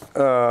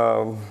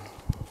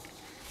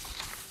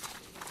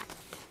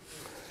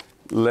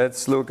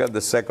let's look at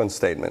the second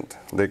statement,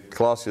 the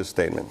Clausius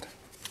statement.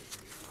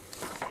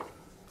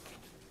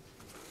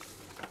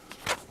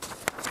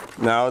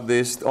 Now,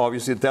 this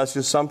obviously tells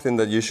you something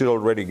that you should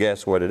already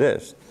guess what it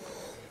is.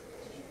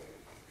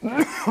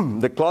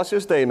 The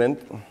Clausius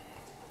statement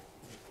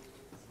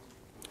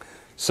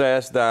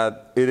says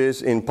that it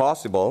is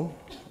impossible,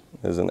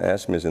 there's an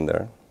S missing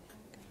there,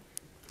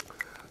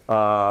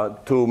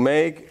 to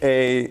make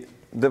a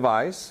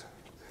device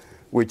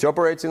which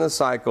operates in a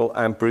cycle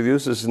and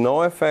produces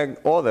no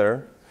effect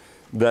other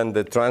than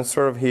the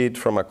transfer of heat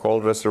from a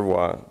cold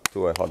reservoir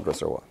to a hot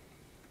reservoir.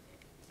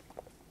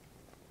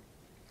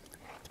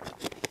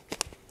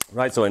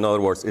 Right, so in other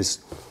words,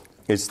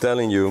 it's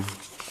telling you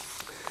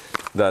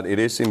that it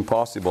is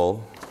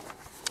impossible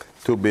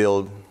to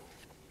build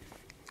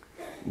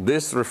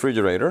this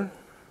refrigerator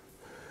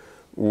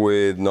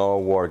with no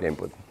work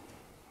input.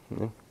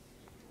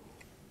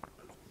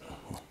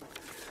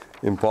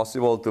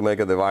 Impossible to make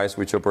a device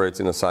which operates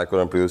in a cycle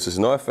and produces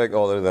no effect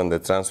other than the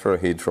transfer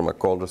of heat from a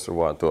cold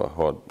reservoir to a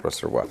hot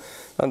reservoir.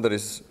 And there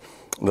is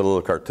the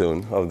little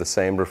cartoon of the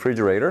same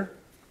refrigerator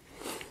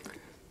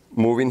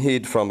moving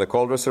heat from the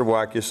cold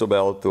reservoir Q sub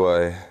L to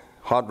a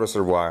hot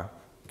reservoir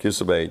Q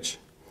sub H.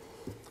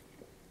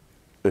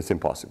 It's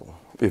impossible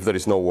if there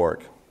is no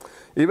work.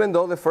 Even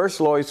though the first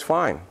law is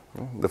fine.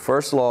 The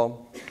first law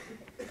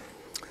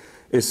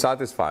is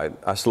satisfied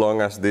as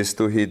long as these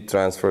two heat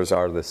transfers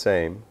are the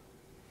same.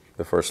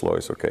 The first law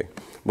is okay.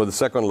 But the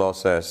second law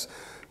says,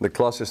 the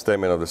Clausius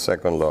statement of the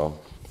second law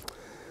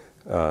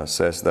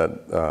says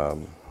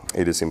that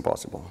it is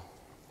impossible.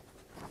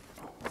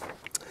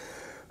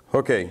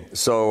 Okay,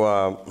 so,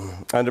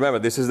 and remember,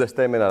 this is the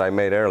statement that I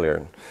made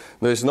earlier.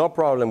 There is no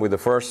problem with the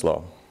first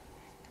law.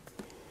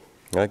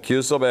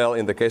 Q sub L,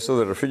 in the case of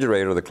the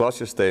refrigerator, the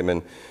Clausius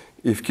statement,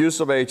 if Q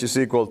sub H is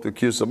equal to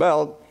Q sub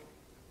L,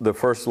 the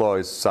first law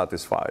is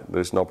satisfied.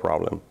 There's no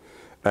problem.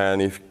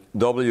 And if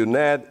W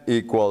net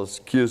equals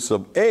Q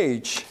sub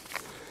H,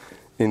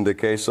 in the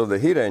case of the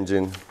heat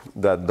engine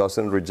that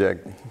doesn't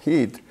reject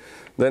heat,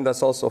 then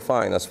that's also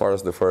fine as far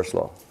as the first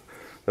law.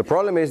 The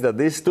problem is that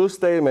these two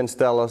statements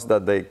tell us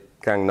that they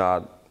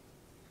cannot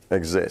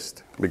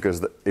exist,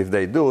 because if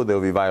they do,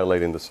 they'll be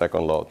violating the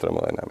second law of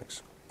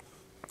thermodynamics.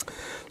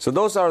 So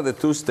those are the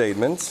two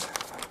statements.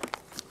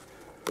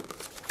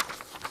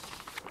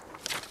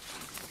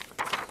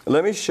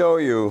 Let me show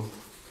you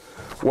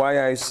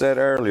why I said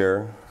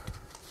earlier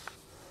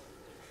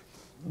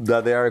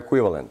that they are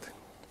equivalent.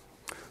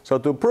 So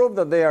to prove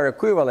that they are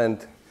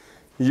equivalent,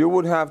 you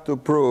would have to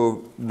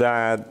prove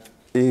that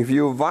if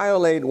you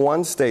violate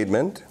one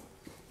statement,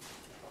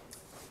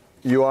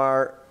 you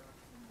are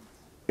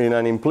in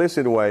an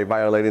implicit way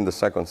violating the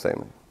second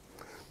statement.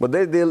 But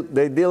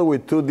they deal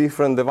with two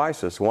different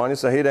devices. One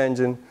is a heat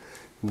engine,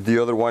 the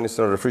other one is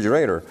a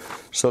refrigerator.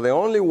 So the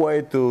only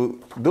way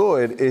to do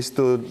it is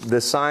to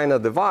design a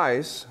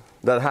device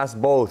that has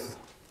both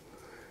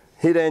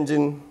heat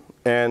engine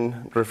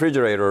and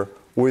refrigerator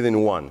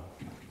within one.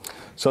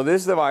 So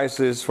this device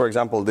is, for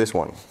example, this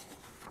one.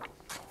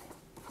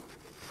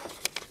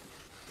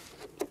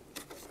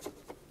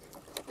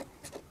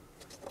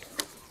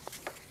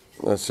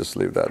 Let's just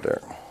leave that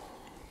there.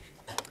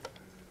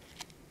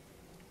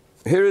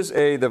 Here is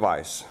a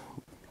device.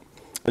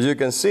 As you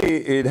can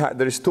see,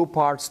 there is two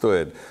parts to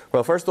it.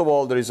 Well, first of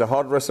all, there is a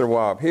hot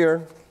reservoir up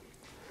here.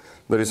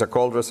 There is a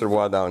cold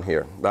reservoir down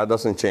here. That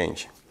doesn't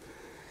change.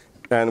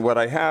 And what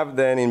I have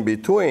then in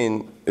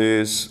between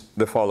is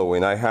the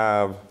following. I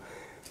have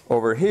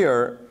over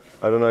here,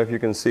 I don't know if you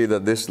can see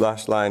that this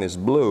last line is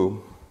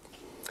blue.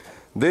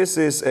 This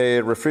is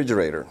a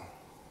refrigerator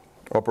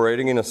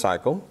operating in a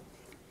cycle,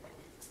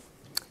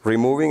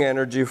 removing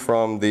energy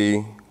from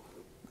the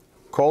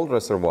cold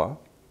reservoir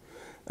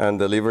and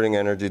delivering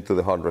energy to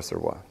the hot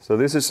reservoir. So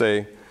this is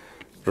a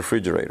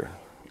refrigerator.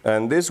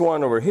 And this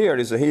one over here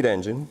is a heat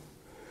engine.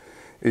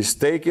 It's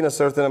taking a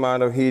certain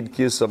amount of heat,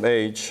 Q sub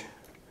H,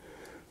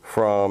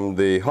 from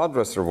the hot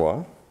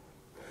reservoir,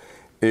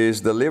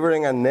 is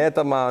delivering a net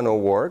amount of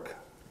work,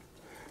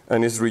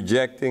 and is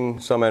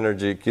rejecting some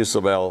energy, Q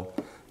sub L,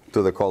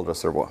 to the cold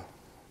reservoir.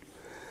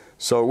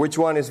 So which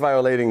one is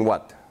violating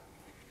what?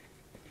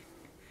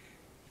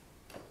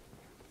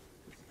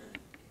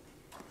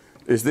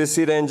 Is this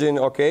heat engine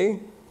okay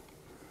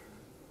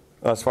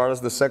as far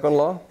as the second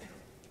law?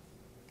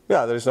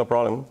 Yeah, there is no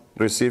problem.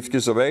 Receives Q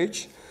sub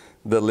H,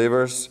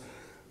 delivers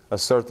a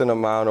certain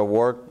amount of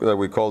work that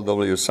we call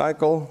W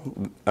cycle,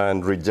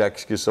 and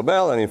rejects Q sub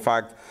L. And in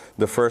fact,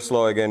 the first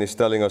law again is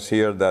telling us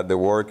here that the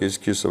work is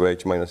Q sub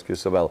H minus Q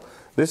sub L.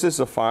 This is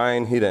a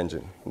fine heat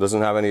engine.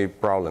 Doesn't have any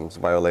problems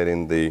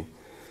violating the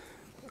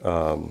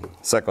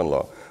second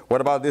law.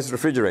 What about this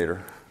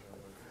refrigerator?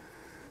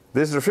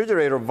 This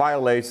refrigerator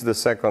violates the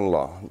second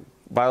law,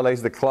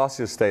 violates the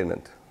Clausius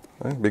statement,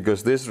 right?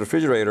 Because this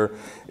refrigerator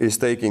is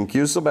taking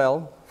Q sub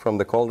L from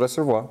the cold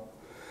reservoir,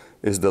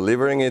 is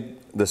delivering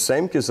it the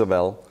same Q sub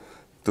L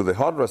to the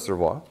hot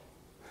reservoir,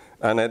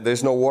 and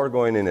there's no work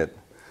going in it.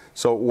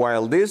 So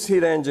while this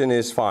heat engine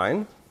is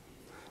fine,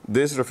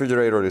 this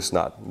refrigerator is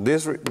not.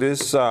 This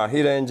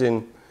heat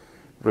engine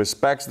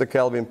respects the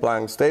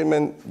Kelvin-Planck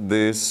statement.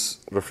 This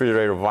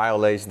refrigerator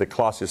violates the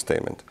Clausius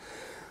statement.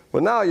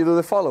 But now you do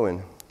the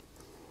following.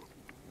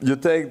 You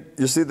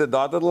see the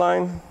dotted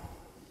line?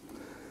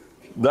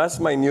 That's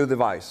my new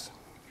device.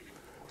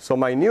 So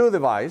my new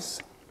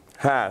device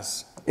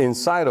has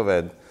inside of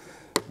it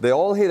the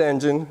old heat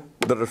engine,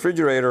 the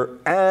refrigerator,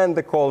 and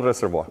the cold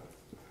reservoir.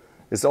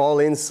 It's all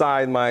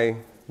inside my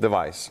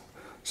device.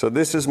 So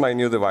this is my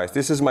new device.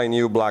 This is my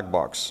new black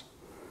box.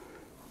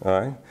 All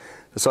right?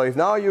 So if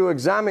now you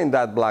examine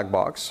that black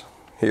box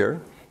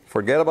here,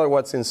 forget about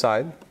what's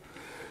inside,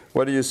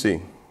 what do you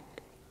see?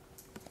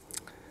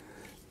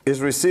 Is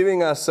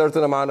receiving a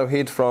certain amount of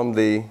heat from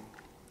a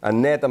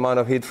net amount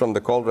of heat from the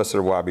cold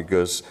reservoir,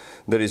 because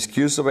there is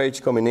Q sub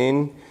H coming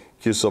in,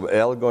 Q sub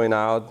L going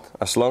out.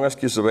 As long as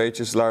Q sub H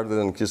is larger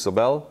than Q sub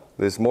L,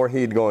 there's more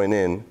heat going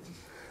in.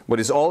 But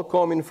it's all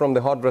coming from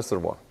the hot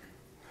reservoir.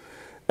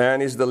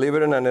 And it's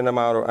delivering a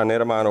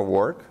net amount of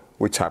work,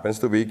 which happens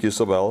to be Q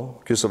sub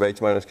L, Q sub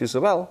H minus Q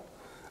sub L.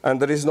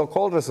 And there is no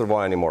cold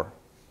reservoir anymore.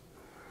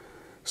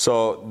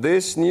 So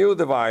this new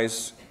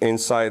device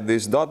inside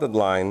this dotted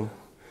line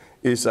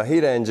is a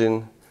heat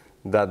engine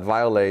that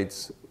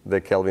violates the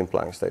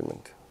Kelvin-Planck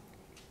statement.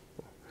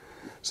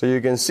 So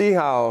you can see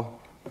how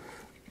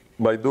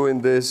by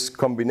doing this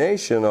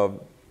combination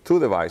of two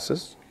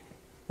devices,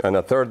 and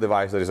a third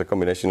device that is a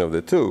combination of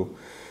the two,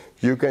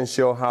 you can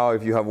show how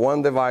if you have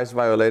one device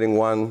violating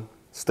one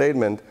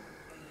statement,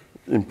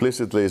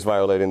 implicitly is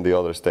violating the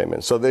other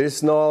statement. So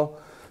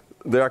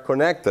they are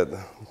connected.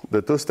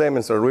 The two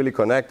statements are really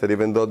connected,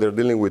 even though they're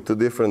dealing with two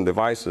different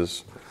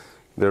devices.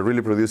 They're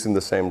really producing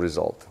the same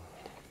result.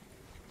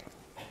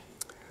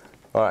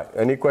 All right,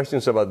 any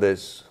questions about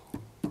this?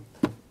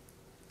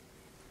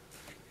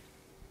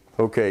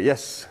 Okay,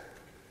 yes?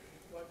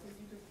 Why couldn't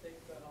you just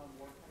take the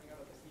work coming out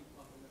of the heat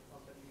pump and then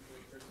pump it into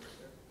the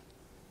refrigerator?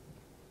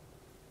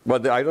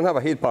 But I don't have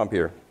a heat pump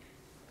here.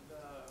 What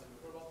about the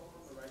one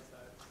on the right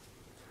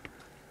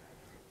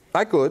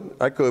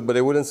side? I could, but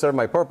it wouldn't serve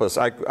my purpose.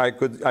 I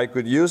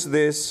could use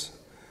this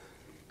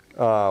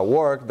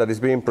work that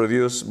is being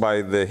produced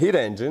by the heat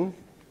engine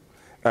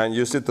and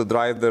use it to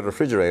drive the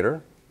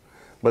refrigerator.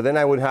 But then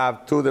I would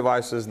have two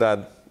devices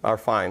that are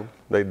fine.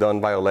 They don't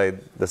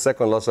violate the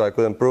second law, so I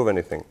couldn't prove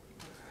anything.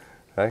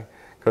 Okay?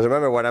 Because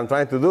remember, what I'm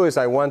trying to do is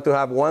I want to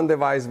have one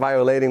device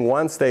violating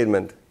one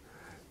statement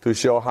to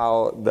show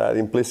how that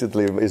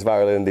implicitly is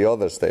violating the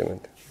other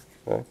statement.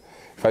 Okay?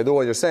 If I do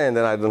what you're saying,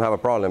 then I don't have a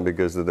problem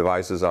because the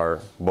devices are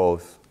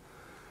both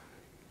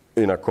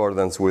in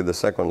accordance with the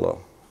second law.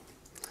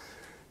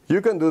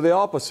 You can do the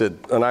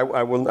opposite, and I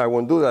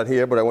won't do that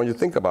here, but I want you to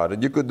think about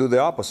it. You could do the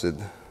opposite.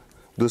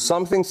 Do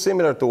something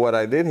similar to what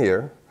I did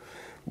here,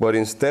 But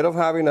instead of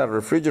having a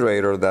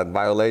refrigerator that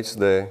violates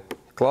the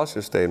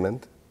Clausius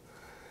statement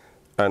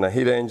and a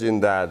heat engine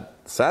that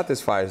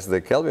satisfies the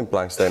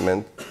Kelvin-Planck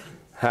statement,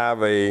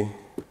 have a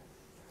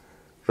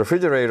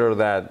refrigerator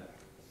that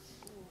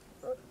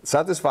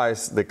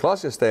satisfies the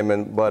Clausius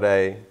statement, but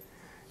a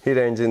heat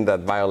engine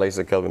that violates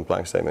the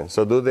Kelvin-Planck statement.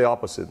 So do the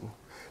opposite.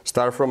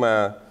 Start from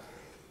a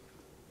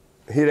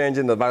heat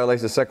engine that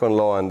violates the second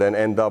law and then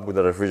end up with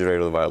a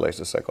refrigerator that violates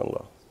the second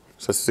law.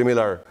 It's a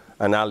similar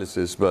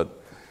analysis, but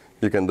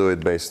you can do it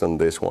based on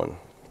this one.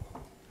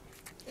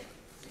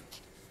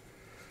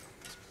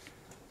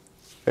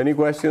 Any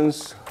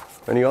questions?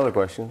 Any other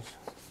questions?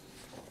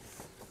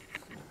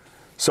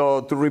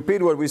 So to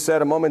repeat what we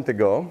said a moment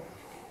ago,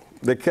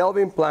 the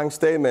Kelvin-Planck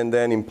statement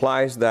then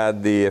implies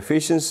that the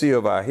efficiency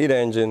of a heat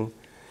engine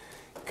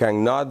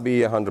cannot be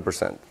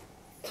 100%.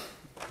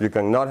 You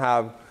cannot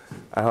have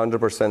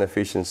 100%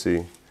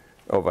 efficiency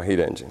of a heat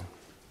engine.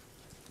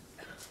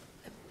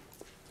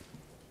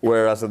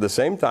 Whereas at the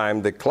same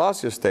time, the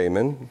Clausius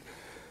statement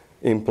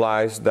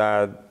implies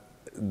that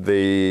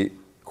the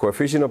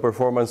coefficient of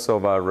performance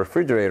of a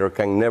refrigerator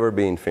can never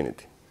be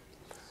infinity.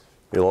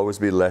 It'll always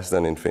be less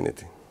than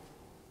infinity.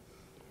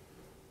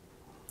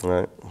 All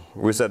right?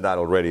 We said that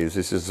already.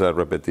 This is a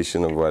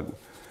repetition of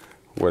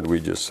what we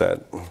just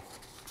said.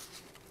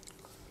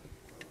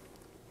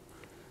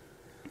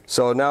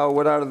 So now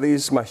what are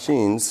these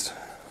machines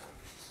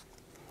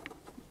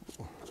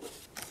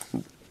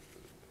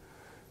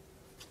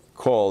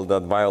called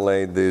that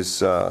violate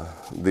these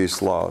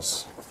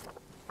laws?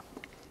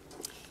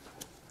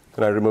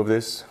 Can I remove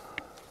this?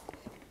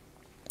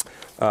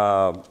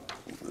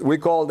 We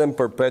call them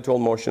perpetual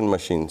motion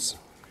machines.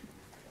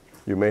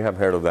 You may have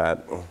heard of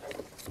that.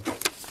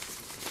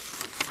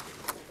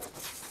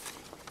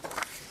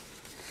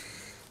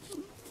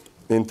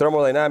 In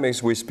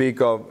thermodynamics, we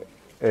speak of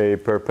a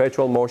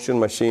perpetual motion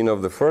machine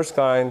of the first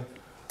kind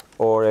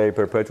or a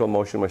perpetual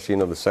motion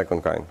machine of the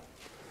second kind,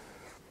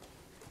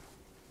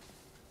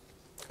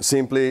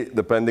 simply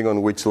depending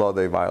on which law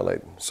they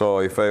violate. So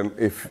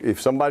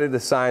if somebody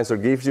designs or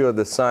gives you a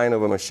design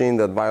of a machine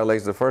that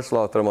violates the first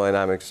law of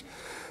thermodynamics,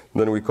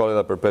 then we call it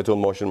a perpetual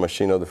motion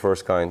machine of the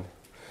first kind.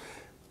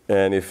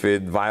 And if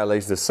it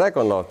violates the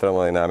second law of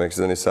thermodynamics,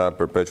 then it's a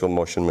perpetual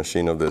motion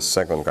machine of the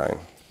second kind.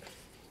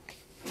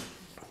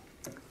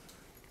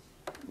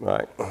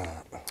 Right.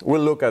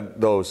 We'll look at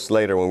those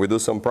later when we do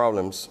some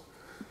problems.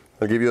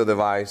 I'll give you a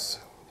device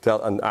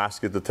and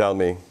ask you to tell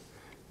me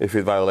if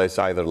it violates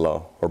either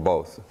law or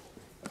both.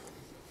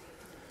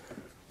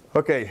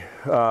 Okay,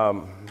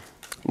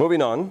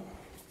 moving on.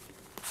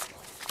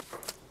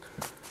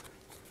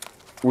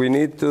 We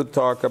need to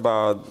talk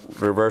about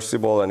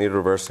reversible and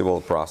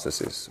irreversible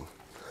processes.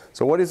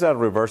 So what is a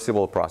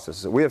reversible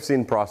process? We have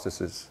seen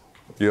processes.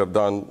 You have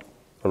done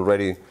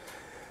already a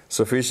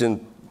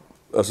sufficient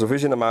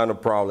amount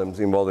of problems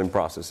involving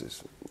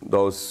processes.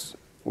 Those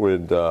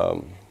with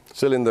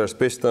cylinders,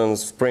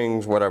 pistons,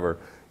 springs, whatever.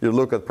 You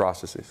look at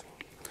processes.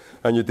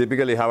 And you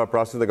typically have a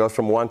process that goes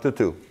from 1 to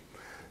 2.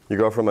 You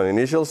go from an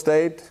initial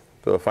state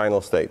to a final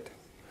state.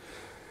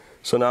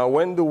 So now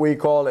when do we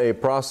call a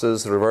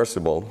process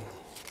reversible?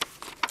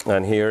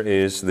 And here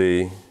is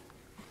the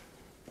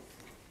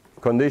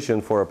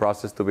condition for a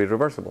process to be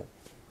reversible.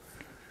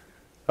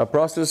 A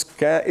process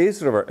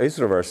is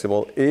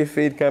reversible if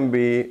it can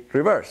be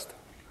reversed.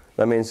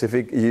 That means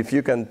if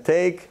you can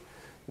take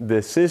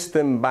the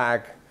system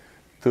back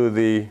to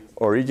the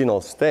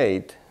original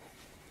state,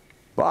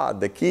 but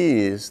the key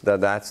is that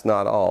that's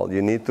not all.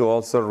 You need to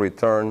also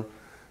return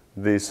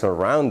the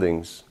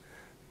surroundings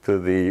to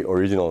the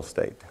original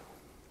state.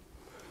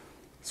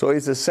 So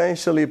it's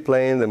essentially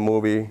playing the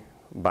movie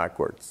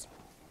backwards.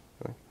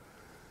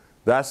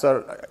 That's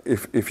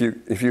if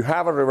you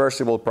have a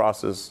reversible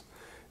process,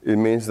 it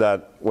means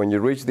that when you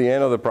reach the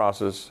end of the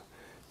process,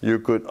 you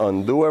could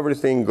undo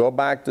everything, go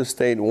back to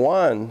state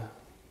 1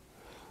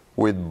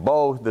 with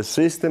both the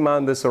system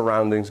and the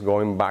surroundings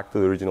going back to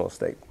the original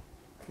state.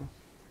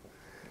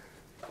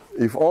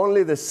 If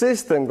only the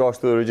system goes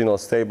to the original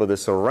state, but the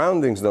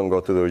surroundings don't go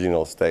to the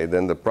original state,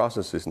 then the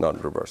process is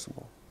not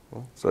reversible.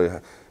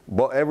 So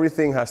but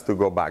everything has to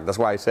go back. That's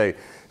why I say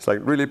it's like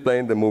really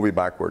playing the movie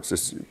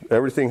backwards.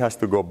 Everything has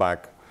to go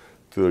back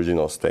to the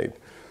original state.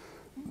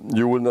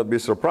 You will not be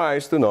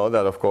surprised to know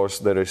that, of course,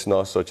 there is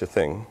no such a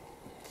thing.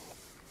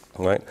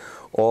 Right?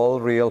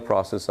 All real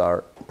processes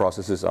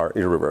are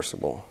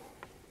irreversible.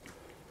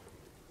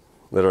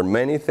 There are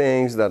many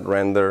things that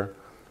render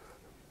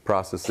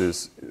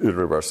processes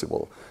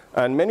irreversible.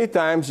 And many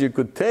times you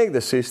could take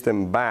the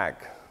system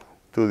back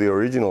to the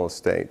original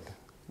state,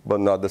 but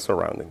not the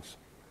surroundings.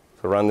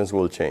 Surroundings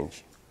will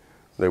change.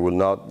 They will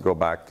not go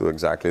back to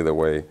exactly the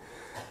way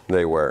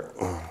they were.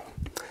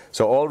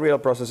 So all real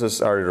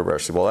processes are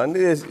irreversible. And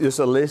this is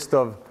a list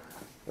of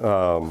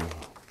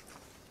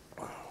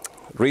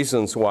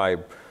reasons why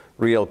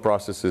real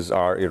processes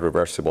are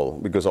irreversible,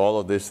 because all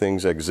of these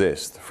things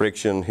exist.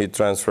 Friction, heat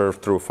transfer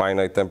through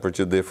finite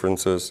temperature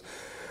differences,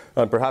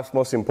 and perhaps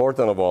most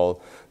important of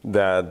all,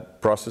 that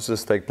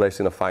processes take place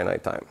in a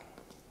finite time.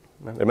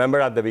 Remember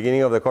at the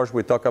beginning of the course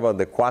we talked about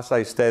the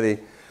quasi-steady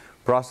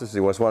process. It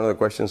was one of the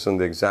questions in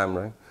the exam,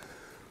 right?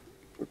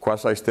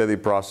 Quasi-steady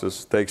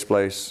process takes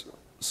place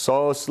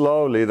so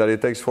slowly that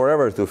it takes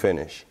forever to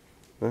finish.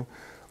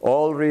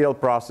 All real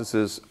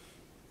processes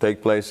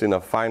take place in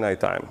a finite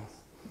time.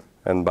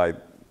 And by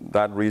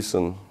that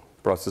reason,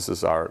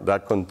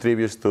 that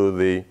contributes to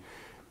the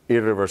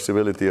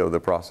irreversibility of the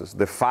process.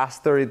 The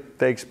faster it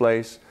takes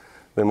place,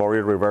 the more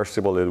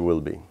irreversible it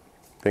will be.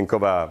 Think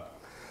of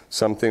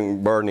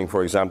something burning,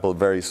 for example,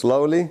 very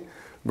slowly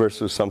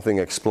versus something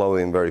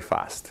exploding very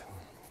fast.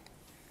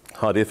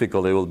 How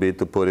difficult it will be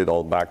to put it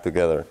all back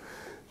together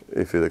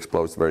if it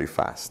explodes very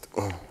fast.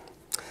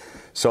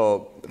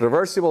 So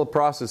reversible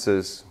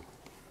processes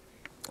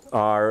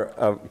are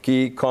a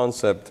key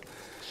concept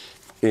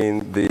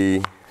in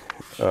the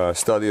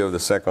study of the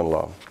second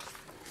law.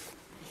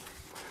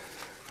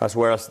 As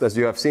well as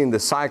you have seen the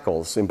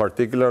cycles, in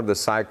particular the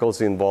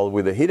cycles involved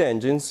with the heat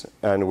engines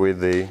and with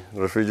the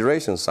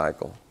refrigeration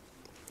cycle.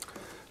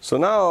 So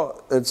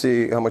now, let's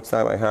see how much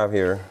time I have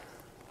here.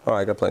 Oh,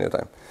 I got plenty of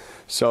time.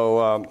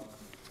 So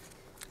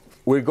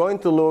we're going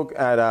to look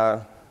at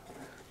a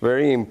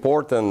very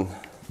important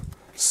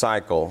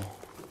cycle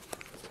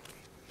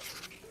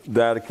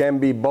that can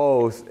be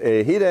both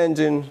a heat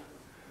engine,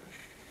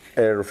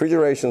 a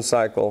refrigeration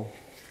cycle,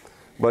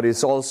 but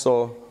it's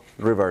also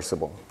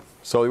reversible.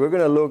 So we're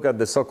going to look at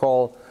the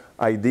so-called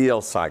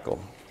ideal cycle.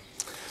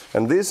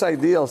 And this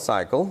ideal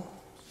cycle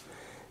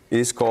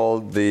is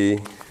called the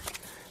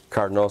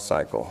Carnot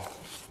cycle.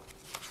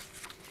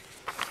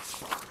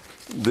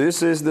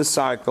 This is the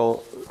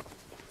cycle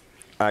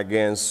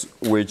against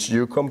which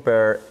you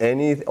compare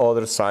any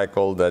other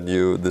cycle that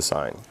you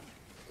design.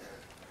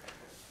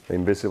 The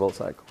invisible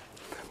cycle.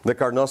 The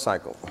Carnot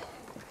cycle.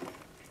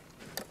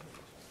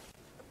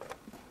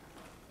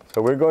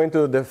 So we're going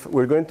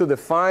to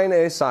define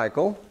a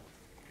cycle,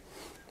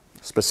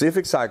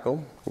 specific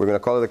cycle. We're going to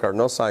call it the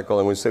Carnot cycle,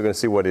 and we're still going to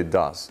see what it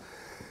does.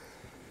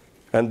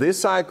 And this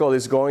cycle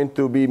is going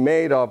to be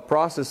made of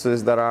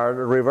processes that are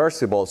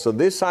reversible. So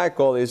this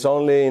cycle is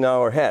only in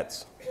our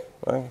heads.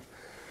 Right?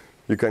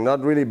 You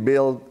cannot really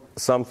build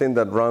something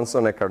that runs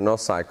on a Carnot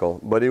cycle,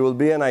 but it will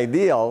be an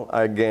ideal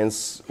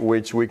against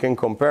which we can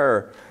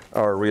compare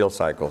our real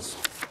cycles.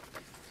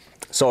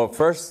 So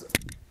first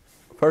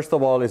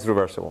of all, it's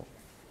reversible.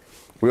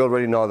 We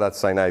already know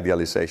that's an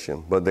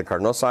idealization, but the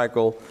Carnot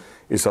cycle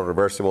is a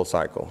reversible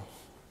cycle.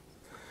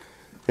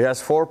 It has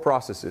 4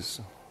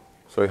 processes,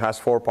 so it has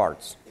 4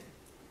 parts.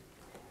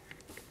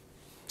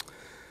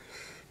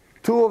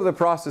 2 of the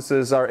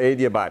processes are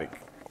adiabatic.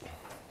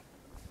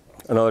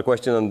 Another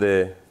question on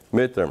the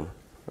midterm.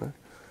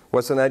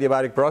 What's an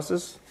adiabatic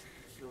process?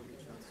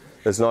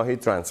 There's no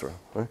heat transfer.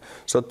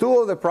 So 2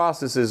 of the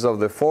processes of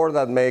the 4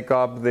 that make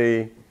up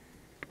the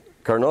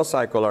Carnot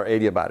cycle are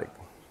adiabatic,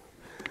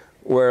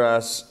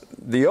 whereas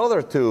the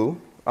other 2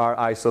 are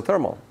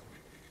isothermal.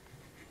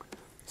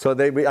 So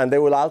they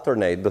will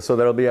alternate. So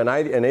there will be an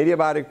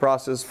adiabatic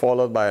process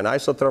followed by an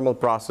isothermal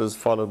process,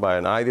 followed by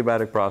an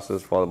adiabatic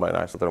process, followed by an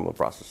isothermal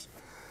process.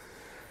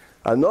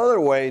 Another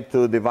way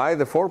to divide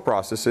the 4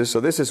 processes, so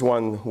this is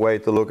one way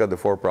to look at the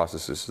 4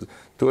 processes,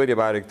 2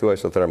 adiabatic, 2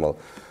 isothermal.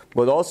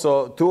 But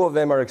also 2 of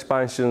them are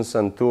expansions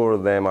and 2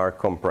 of them are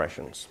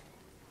compressions.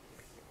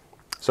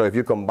 So if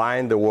you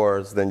combine the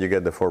words, then you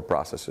get the 4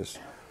 processes.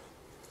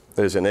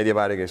 There's an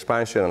adiabatic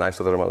expansion, an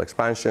isothermal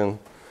expansion,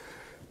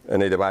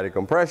 an adiabatic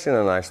compression,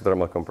 and an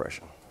isothermal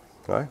compression.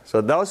 Right? So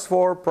those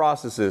 4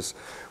 processes,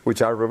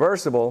 which are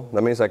reversible,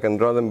 that means I can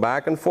draw them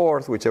back and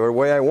forth, whichever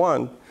way I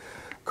want,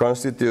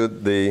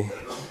 constitute the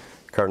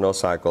Carnot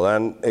cycle.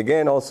 And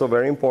again, also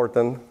very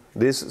important,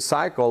 this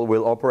cycle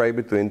will operate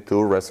between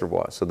 2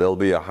 reservoirs. So there will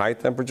be a high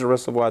temperature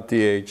reservoir,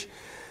 TH,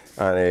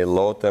 and a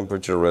low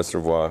temperature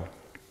reservoir,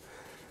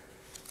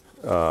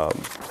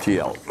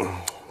 TL.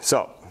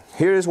 So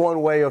here is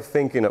one way of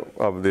thinking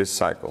of this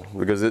cycle,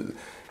 because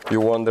you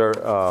wonder,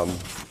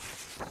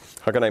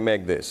 how can I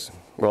make this?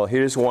 Well,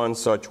 here's one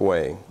such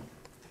way.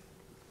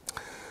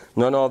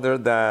 None other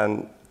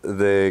than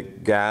the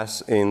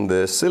gas in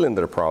the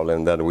cylinder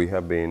problem that we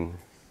have been.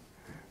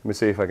 Let me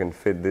see if I can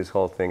fit this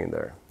whole thing in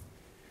there.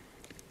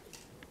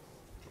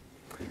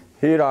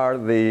 Here are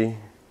the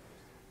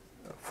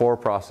 4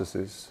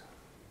 processes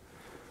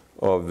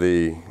of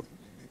the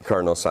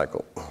Carnot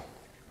cycle.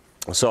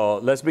 So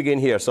let's begin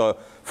here. So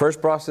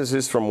first process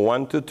is from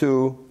 1 to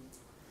 2,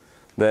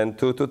 then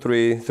 2 to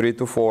 3, 3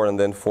 to 4, and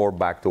then 4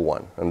 back to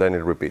 1. And then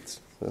it repeats.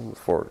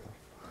 4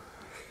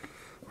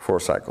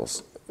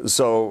 cycles.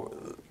 So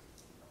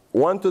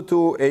 1 to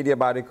 2,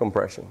 adiabatic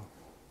compression.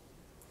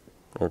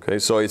 Okay,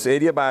 so it's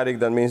adiabatic,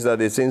 that means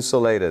that it's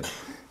insulated.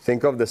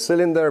 Think of the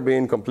cylinder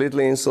being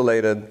completely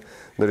insulated.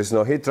 There is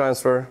no heat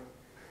transfer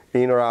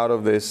in or out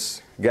of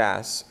this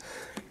gas,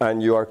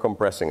 and you are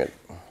compressing it.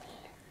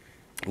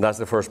 That's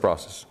the first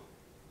process.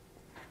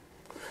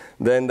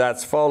 Then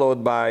that's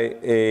followed by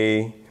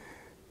an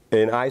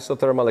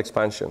isothermal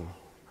expansion.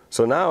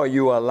 So now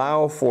you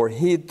allow for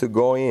heat to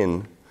go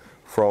in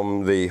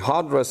from the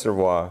hot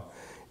reservoir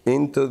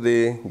into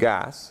the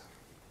gas.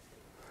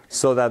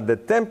 so that the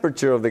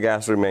temperature of the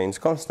gas remains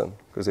constant,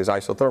 because it's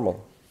isothermal.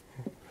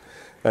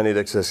 And it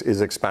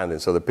is expanding,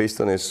 so the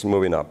piston is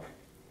moving up.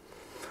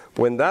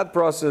 When that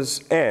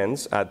process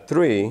ends at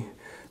 3,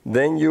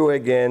 then you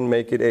again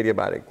make it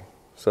adiabatic.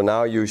 So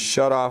now you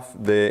shut off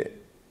the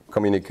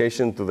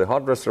communication to the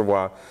hot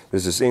reservoir.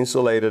 This is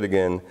insulated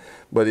again,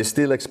 but it's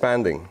still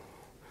expanding.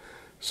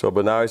 So,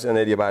 but now it's an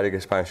adiabatic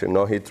expansion,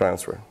 no heat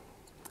transfer.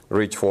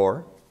 Reach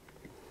 4.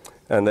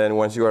 And then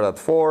once you are at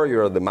 4,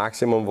 you're at the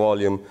maximum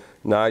volume.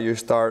 Now you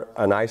start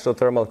an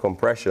isothermal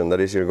compression. That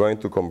is, you're going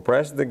to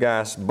compress the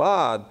gas,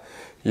 but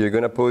you're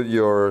going to put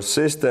your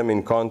system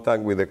in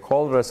contact with the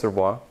cold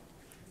reservoir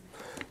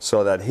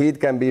so that heat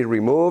can be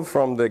removed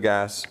from the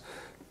gas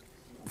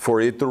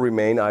for it to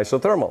remain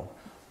isothermal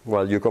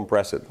while you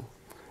compress it.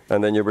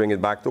 And then you bring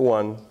it back to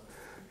 1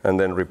 and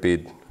then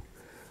repeat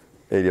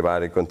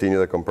adiabatic, continue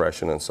the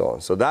compression, and so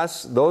on. So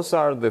those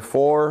are the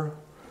 4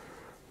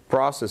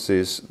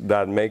 processes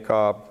that make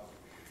up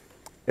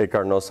a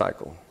Carnot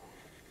cycle.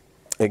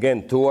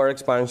 Again, 2 are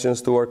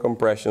expansions, 2 are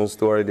compressions,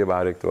 2 are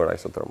adiabatic, 2 are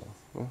isothermal,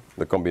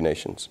 the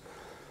combinations.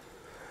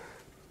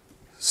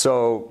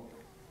 So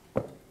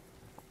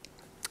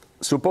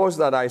suppose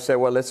that I say,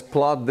 well, let's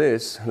plot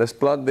this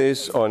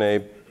on a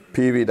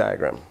PV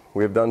diagram.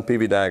 We've done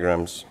PV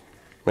diagrams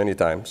many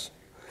times.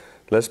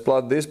 Let's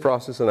plot this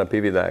process on a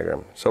PV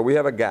diagram. So we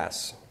have a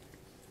gas.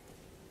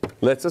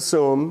 Let's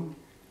assume,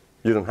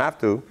 you don't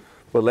have to,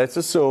 but let's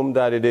assume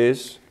that it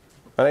is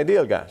an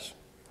ideal gas.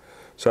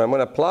 So I'm going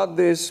to plot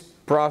these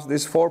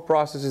 4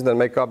 processes that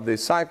make up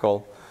this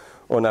cycle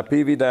on a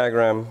PV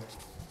diagram,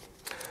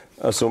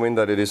 assuming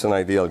that it is an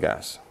ideal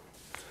gas.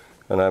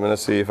 And I'm going to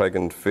see if I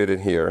can fit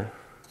it here.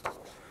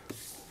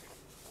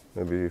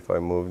 Maybe if I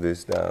move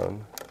this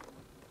down,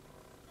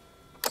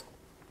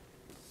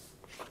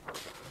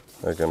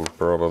 I can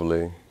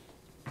probably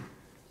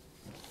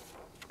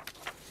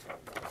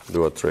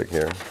do a trick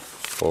here.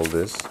 Hold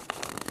this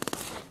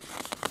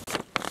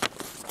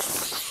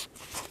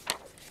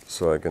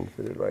so I can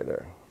fit it right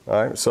there.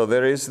 All right, so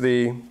there is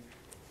the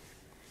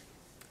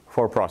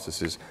 4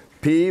 processes.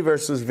 P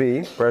versus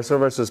V, pressure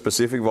versus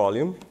specific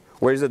volume.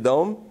 Where's the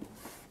dome?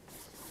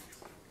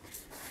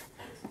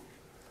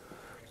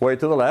 Way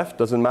to the left,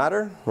 doesn't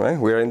matter, right?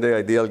 We're in the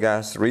ideal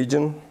gas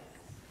region.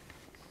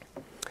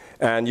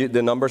 And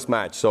the numbers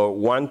match. So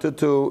 1 to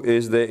 2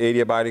 is the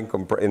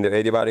adiabatic in the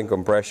adiabatic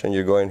compression.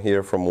 You're going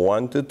here from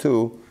 1 to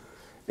 2.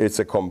 It's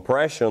a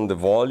compression. The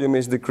volume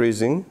is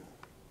decreasing.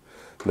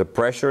 The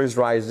pressure is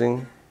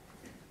rising.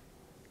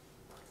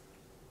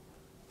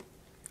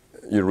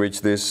 You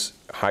reach this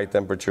high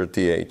temperature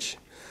TH.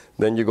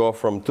 Then you go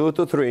from 2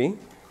 to 3.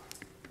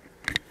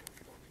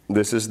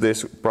 This is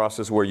this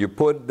process where you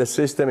put the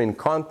system in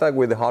contact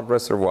with the hot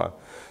reservoir.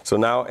 So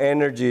now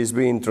energy is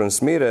being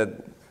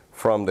transmitted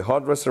from the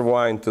hot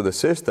reservoir into the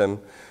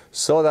system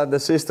so that the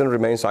system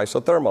remains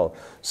isothermal.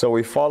 So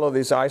we follow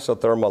this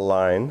isothermal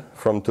line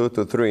from 2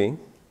 to 3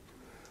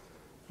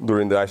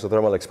 during the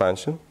isothermal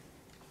expansion.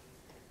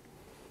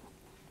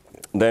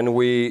 Then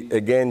we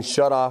again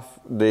shut off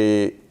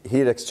the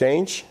heat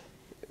exchange.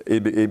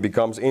 It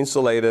becomes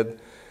insulated.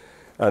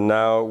 And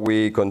now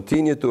we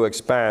continue to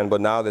expand,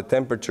 but now the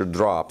temperature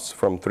drops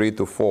from 3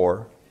 to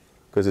 4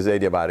 because it's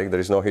adiabatic. There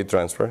is no heat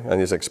transfer,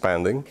 and it's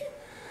expanding.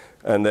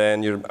 And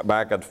then you're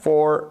back at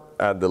 4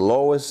 at the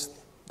lowest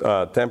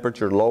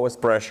temperature, lowest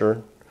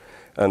pressure.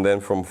 And then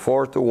from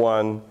 4 to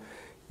 1,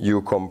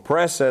 you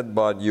compress it,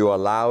 but you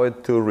allow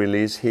it to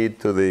release heat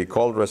to the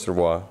cold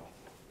reservoir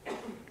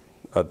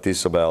at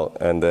T-sub-L.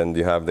 And then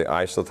you have the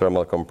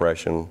isothermal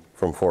compression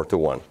from 4 to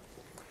 1.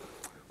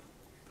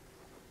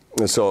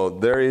 So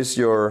there is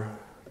your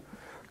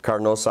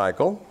Carnot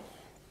cycle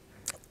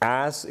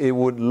as it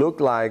would look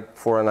like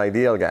for an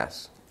ideal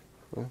gas,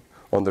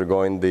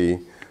 undergoing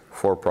the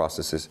 4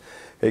 processes.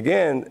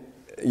 Again,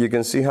 you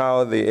can see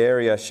how the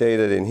area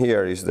shaded in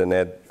here is the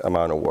net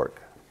amount of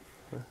work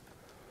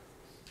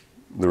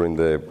during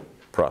the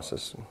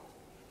process.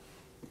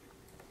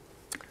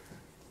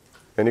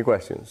 Any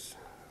questions?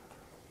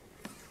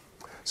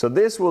 So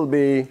this will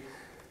be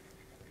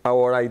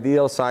our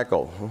ideal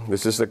cycle.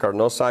 This is the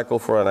Carnot cycle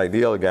for an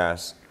ideal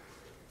gas.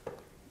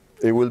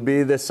 It will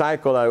be the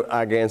cycle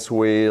against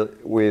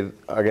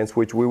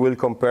which we will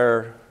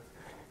compare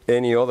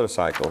any other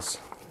cycles.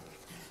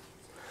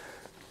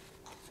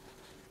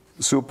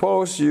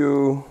 Suppose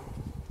you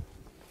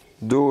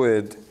do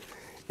it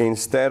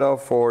instead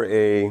of for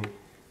an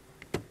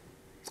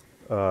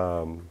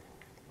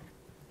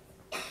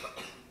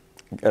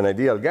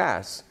ideal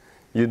gas,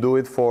 you do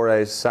it for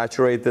a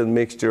saturated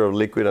mixture of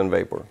liquid and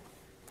vapor.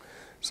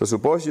 So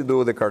suppose you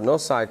do the Carnot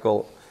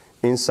cycle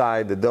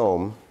inside the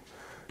dome,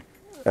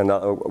 and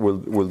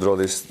we'll draw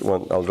this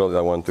one. I'll draw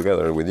that one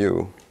together with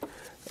you.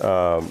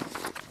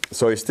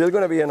 So it's still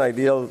going to be an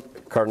ideal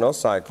Carnot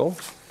cycle,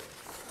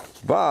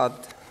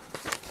 but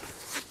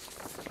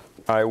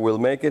I will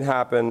make it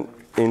happen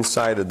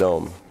inside the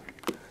dome.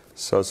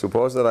 So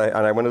suppose that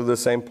I want to do the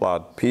same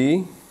plot,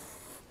 P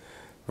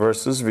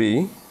versus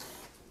V.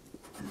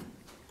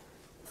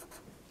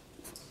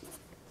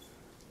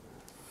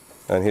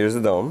 And here's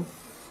the dome.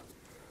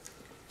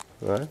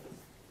 Right?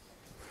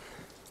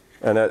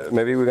 And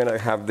maybe we're going to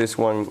have this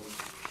one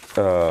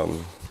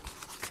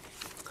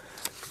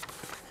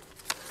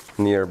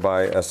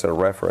nearby as a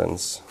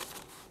reference.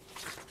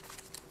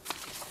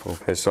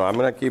 Okay, so I'm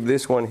going to keep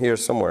this one here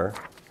somewhere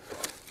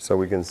so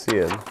we can see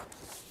it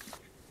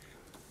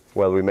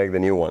while we make the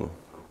new one.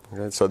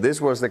 Okay, so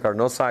this was the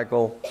Carnot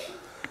cycle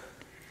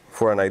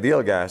for an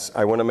ideal gas.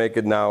 I want to make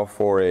it now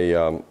for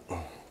a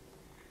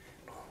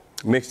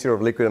mixture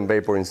of liquid and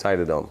vapor inside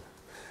the dome.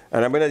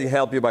 And I'm going to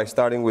help you by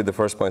starting with the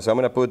first point. So I'm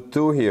going to put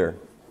 2 here.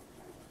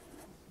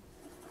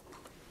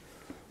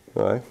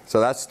 All right, so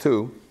that's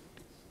 2.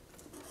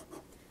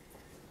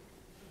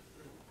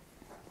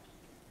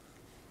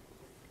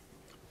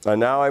 And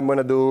now I'm going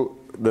to do,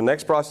 the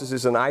next process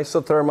is an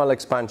isothermal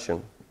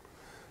expansion.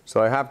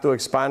 So I have to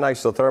expand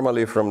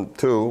isothermally from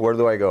 2. Where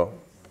do I go?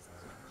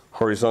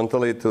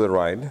 Horizontally to the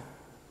right.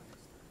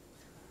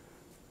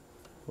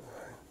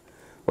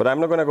 But I'm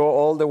not going to go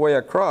all the way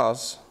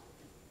across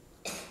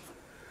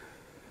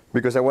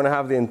because I want to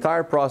have the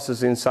entire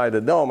process inside the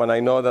dome. And I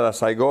know that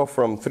as I go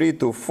from 3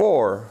 to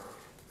 4,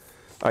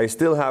 I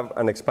still have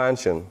an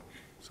expansion.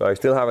 So I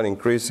still have an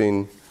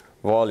increasing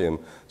volume.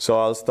 So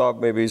I'll stop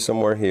maybe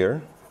somewhere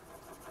here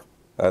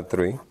at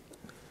 3.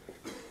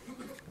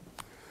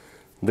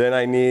 Then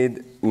I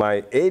need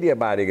my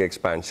adiabatic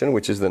expansion,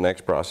 which is the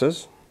next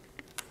process.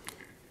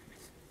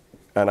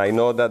 And I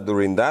know that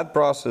during that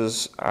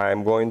process,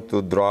 I'm going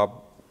to drop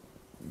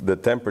the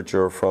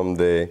temperature from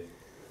the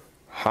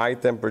high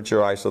temperature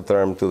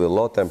isotherm to the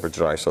low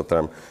temperature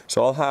isotherm.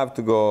 So I'll have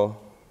to go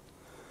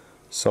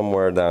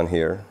somewhere down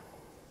here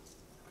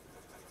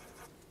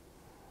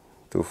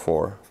to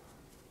 4.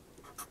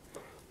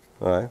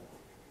 All right.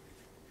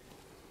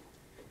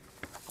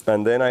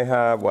 And then I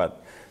have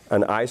what?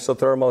 An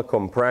isothermal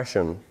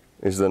compression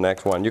is the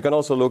next one. You can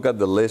also look at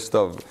the list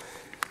of,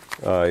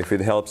 if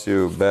it helps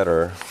you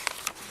better,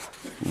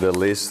 the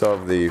list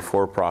of the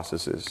 4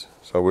 processes.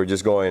 So we're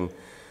just going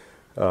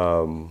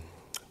 2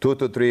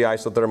 to 3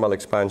 isothermal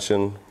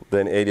expansion,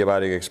 then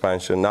adiabatic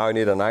expansion. Now I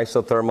need an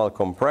isothermal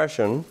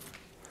compression.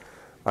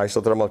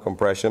 Isothermal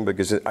compression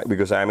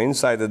because I'm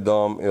inside the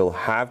dome, it'll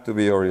have to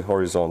be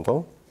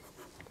horizontal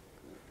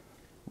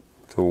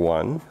to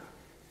 1.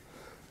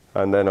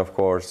 And then, of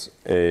course,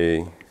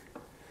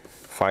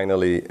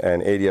 finally,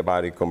 an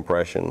adiabatic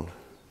compression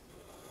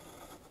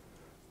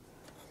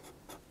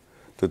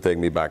to take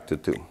me back to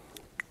 2.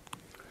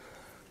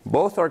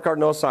 Both are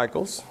Carnot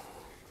cycles.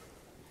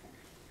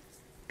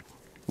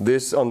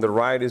 This on the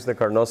right is the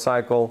Carnot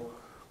cycle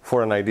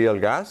for an ideal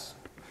gas.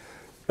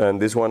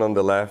 And this one on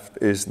the left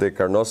is the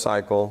Carnot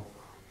cycle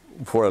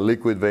for a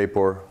liquid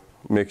vapor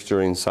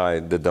mixture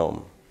inside the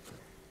dome.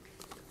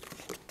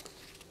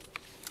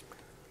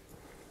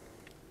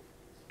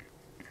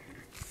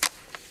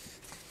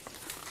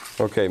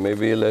 Okay,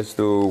 maybe let's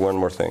do one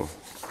more thing.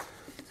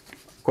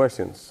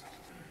 Questions?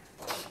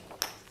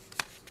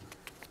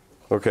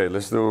 Okay,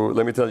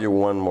 let me tell you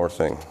one more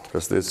thing,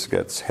 because this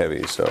gets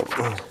heavy, so.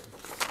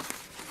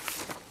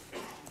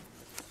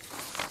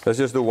 Let's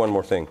just do one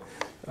more thing.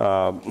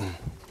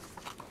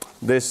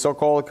 These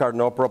so-called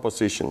Carnot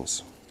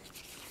propositions.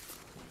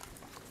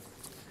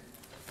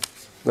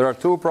 There are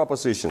 2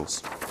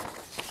 propositions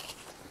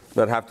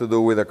that have to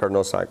do with the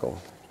Carnot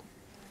cycle.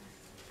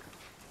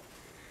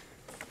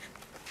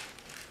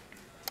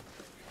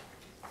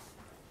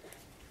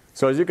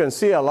 So as you can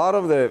see, a lot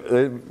of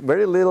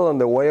very little in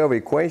the way of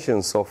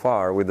equations so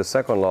far with the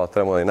second law of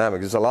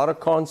thermodynamics. There's a lot of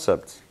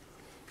concepts.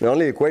 The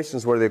only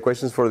equations were the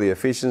equations for the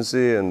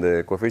efficiency and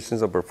the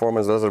coefficients of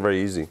performance. Those are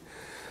very easy.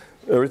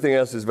 Everything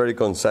else is very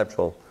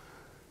conceptual.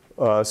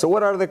 So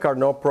what are the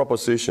Carnot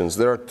propositions?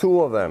 There are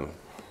 2 of them.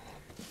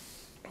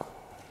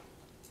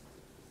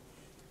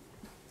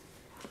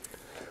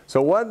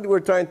 So what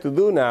we're trying to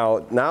do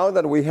now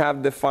that we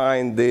have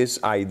defined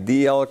this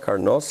ideal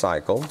Carnot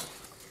cycle,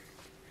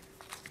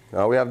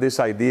 now we have this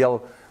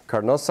ideal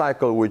Carnot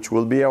cycle, which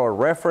will be our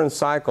reference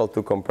cycle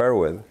to compare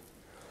with.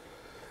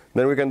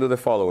 Then we can do the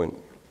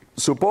following.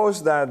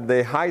 Suppose that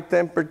the high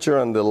temperature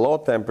and the low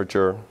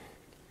temperature,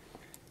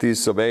 T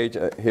sub H,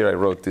 here I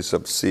wrote T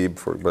sub C,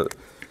 but we'll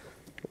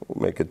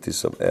make it T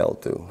sub L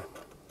too.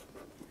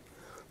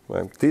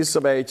 Right? T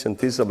sub H and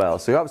T sub L.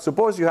 So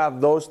suppose you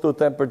have those 2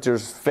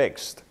 temperatures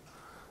fixed.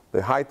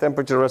 The high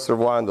temperature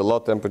reservoir and the low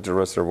temperature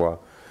reservoir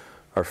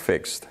are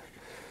fixed.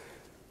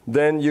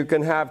 Then you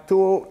can have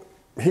 2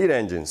 heat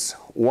engines.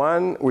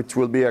 One which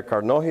will be a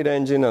Carnot heat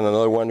engine and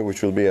another one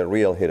which will be a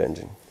real heat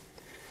engine.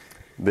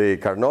 The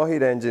Carnot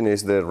heat engine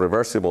is the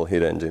reversible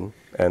heat engine,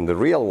 and the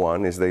real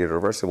one is the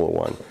irreversible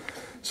one.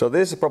 So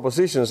these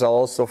propositions are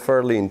also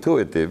fairly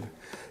intuitive.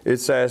 It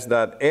says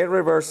that a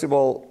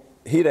reversible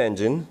heat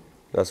engine,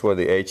 that's what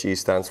the HE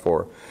stands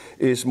for,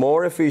 is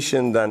more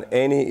efficient than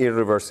any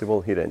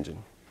irreversible heat engine.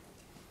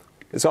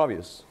 It's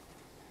obvious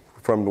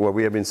from what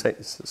we have been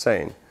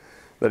saying,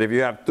 that if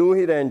you have 2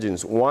 heat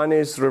engines, one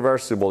is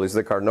reversible, is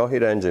the Carnot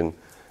heat engine,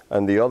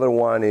 and the other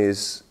one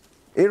is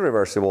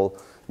irreversible,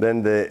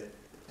 then the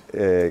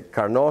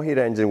Carnot heat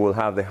engine will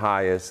have the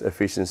highest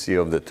efficiency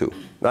of the two.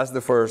 That's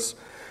the first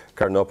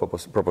Carnot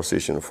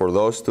proposition for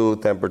those two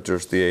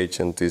temperatures, TH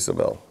and T sub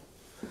L.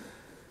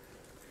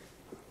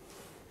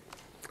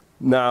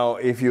 Now,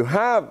 if you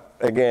have,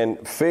 again,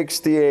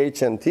 fixed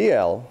TH and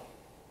TL,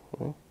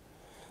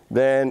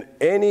 then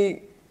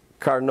any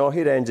Carnot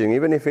heat engine,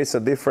 even if it's a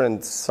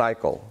different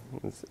cycle,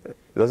 it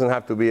doesn't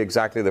have to be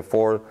exactly the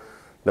 4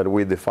 that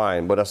we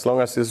define, but as long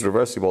as it's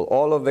reversible,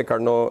 all of the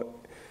Carnot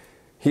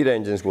heat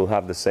engines will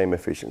have the same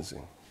efficiency.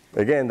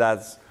 Again,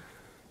 that's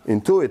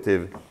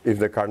intuitive. If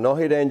the Carnot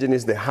heat engine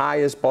is the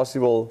highest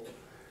possible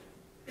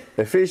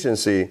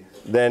efficiency,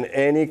 then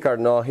any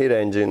Carnot heat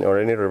engine or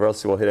any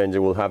reversible heat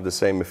engine will have the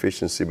same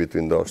efficiency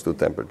between those two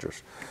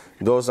temperatures.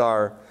 Those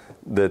are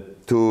the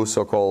two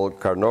so-called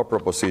Carnot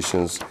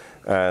propositions,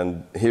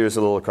 and here's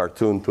a little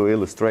cartoon to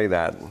illustrate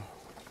that.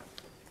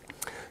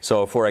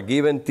 So for a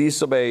given T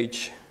sub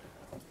H,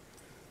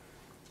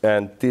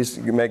 and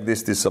make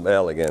this T sub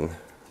L again.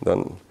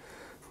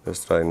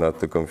 Let's try not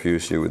to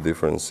confuse you with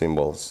different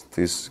symbols.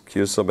 This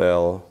Q sub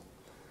L,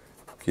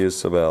 Q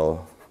sub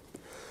L.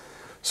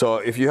 So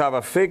if you have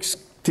a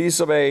fixed T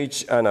sub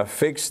H and a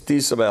fixed T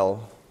sub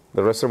L,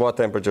 the reservoir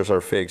temperatures are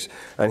fixed.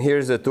 And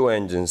here's the two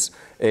engines,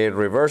 a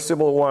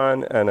reversible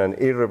one and an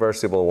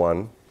irreversible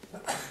one.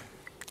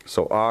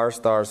 So R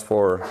stands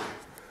for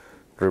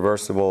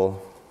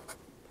reversible,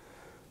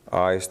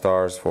 I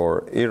stands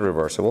for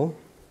irreversible.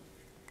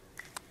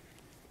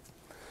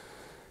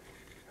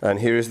 And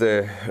here is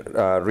the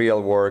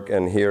real work,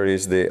 and here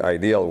is the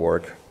ideal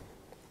work.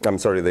 I'm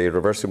sorry, the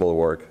irreversible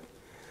work.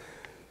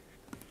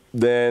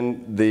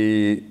 Then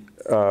the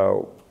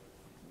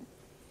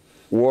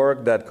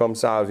work that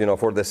comes out,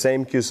 for the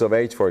same Q sub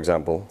H, for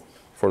example,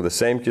 for the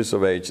same Q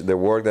sub H, the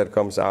work that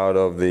comes out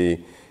of the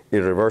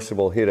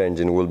irreversible heat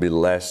engine will be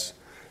less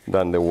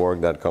than the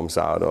work that comes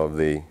out of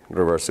the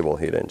reversible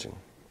heat engine.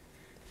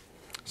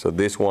 So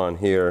this one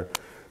here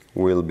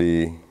will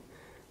be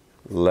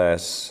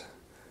less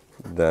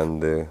than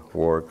the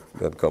work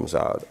that comes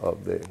out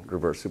of the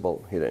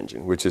reversible heat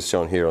engine, which is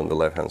shown here on the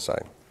left-hand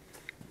side.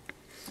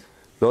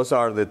 Those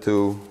are the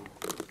two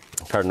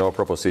Carnot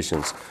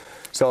propositions.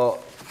 So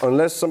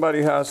unless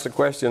somebody has a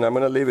question, I'm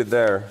going to leave it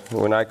there.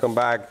 When I come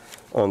back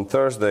on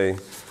Thursday,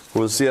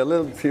 we'll see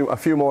a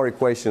few more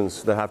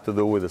equations that have to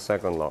do with the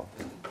second law.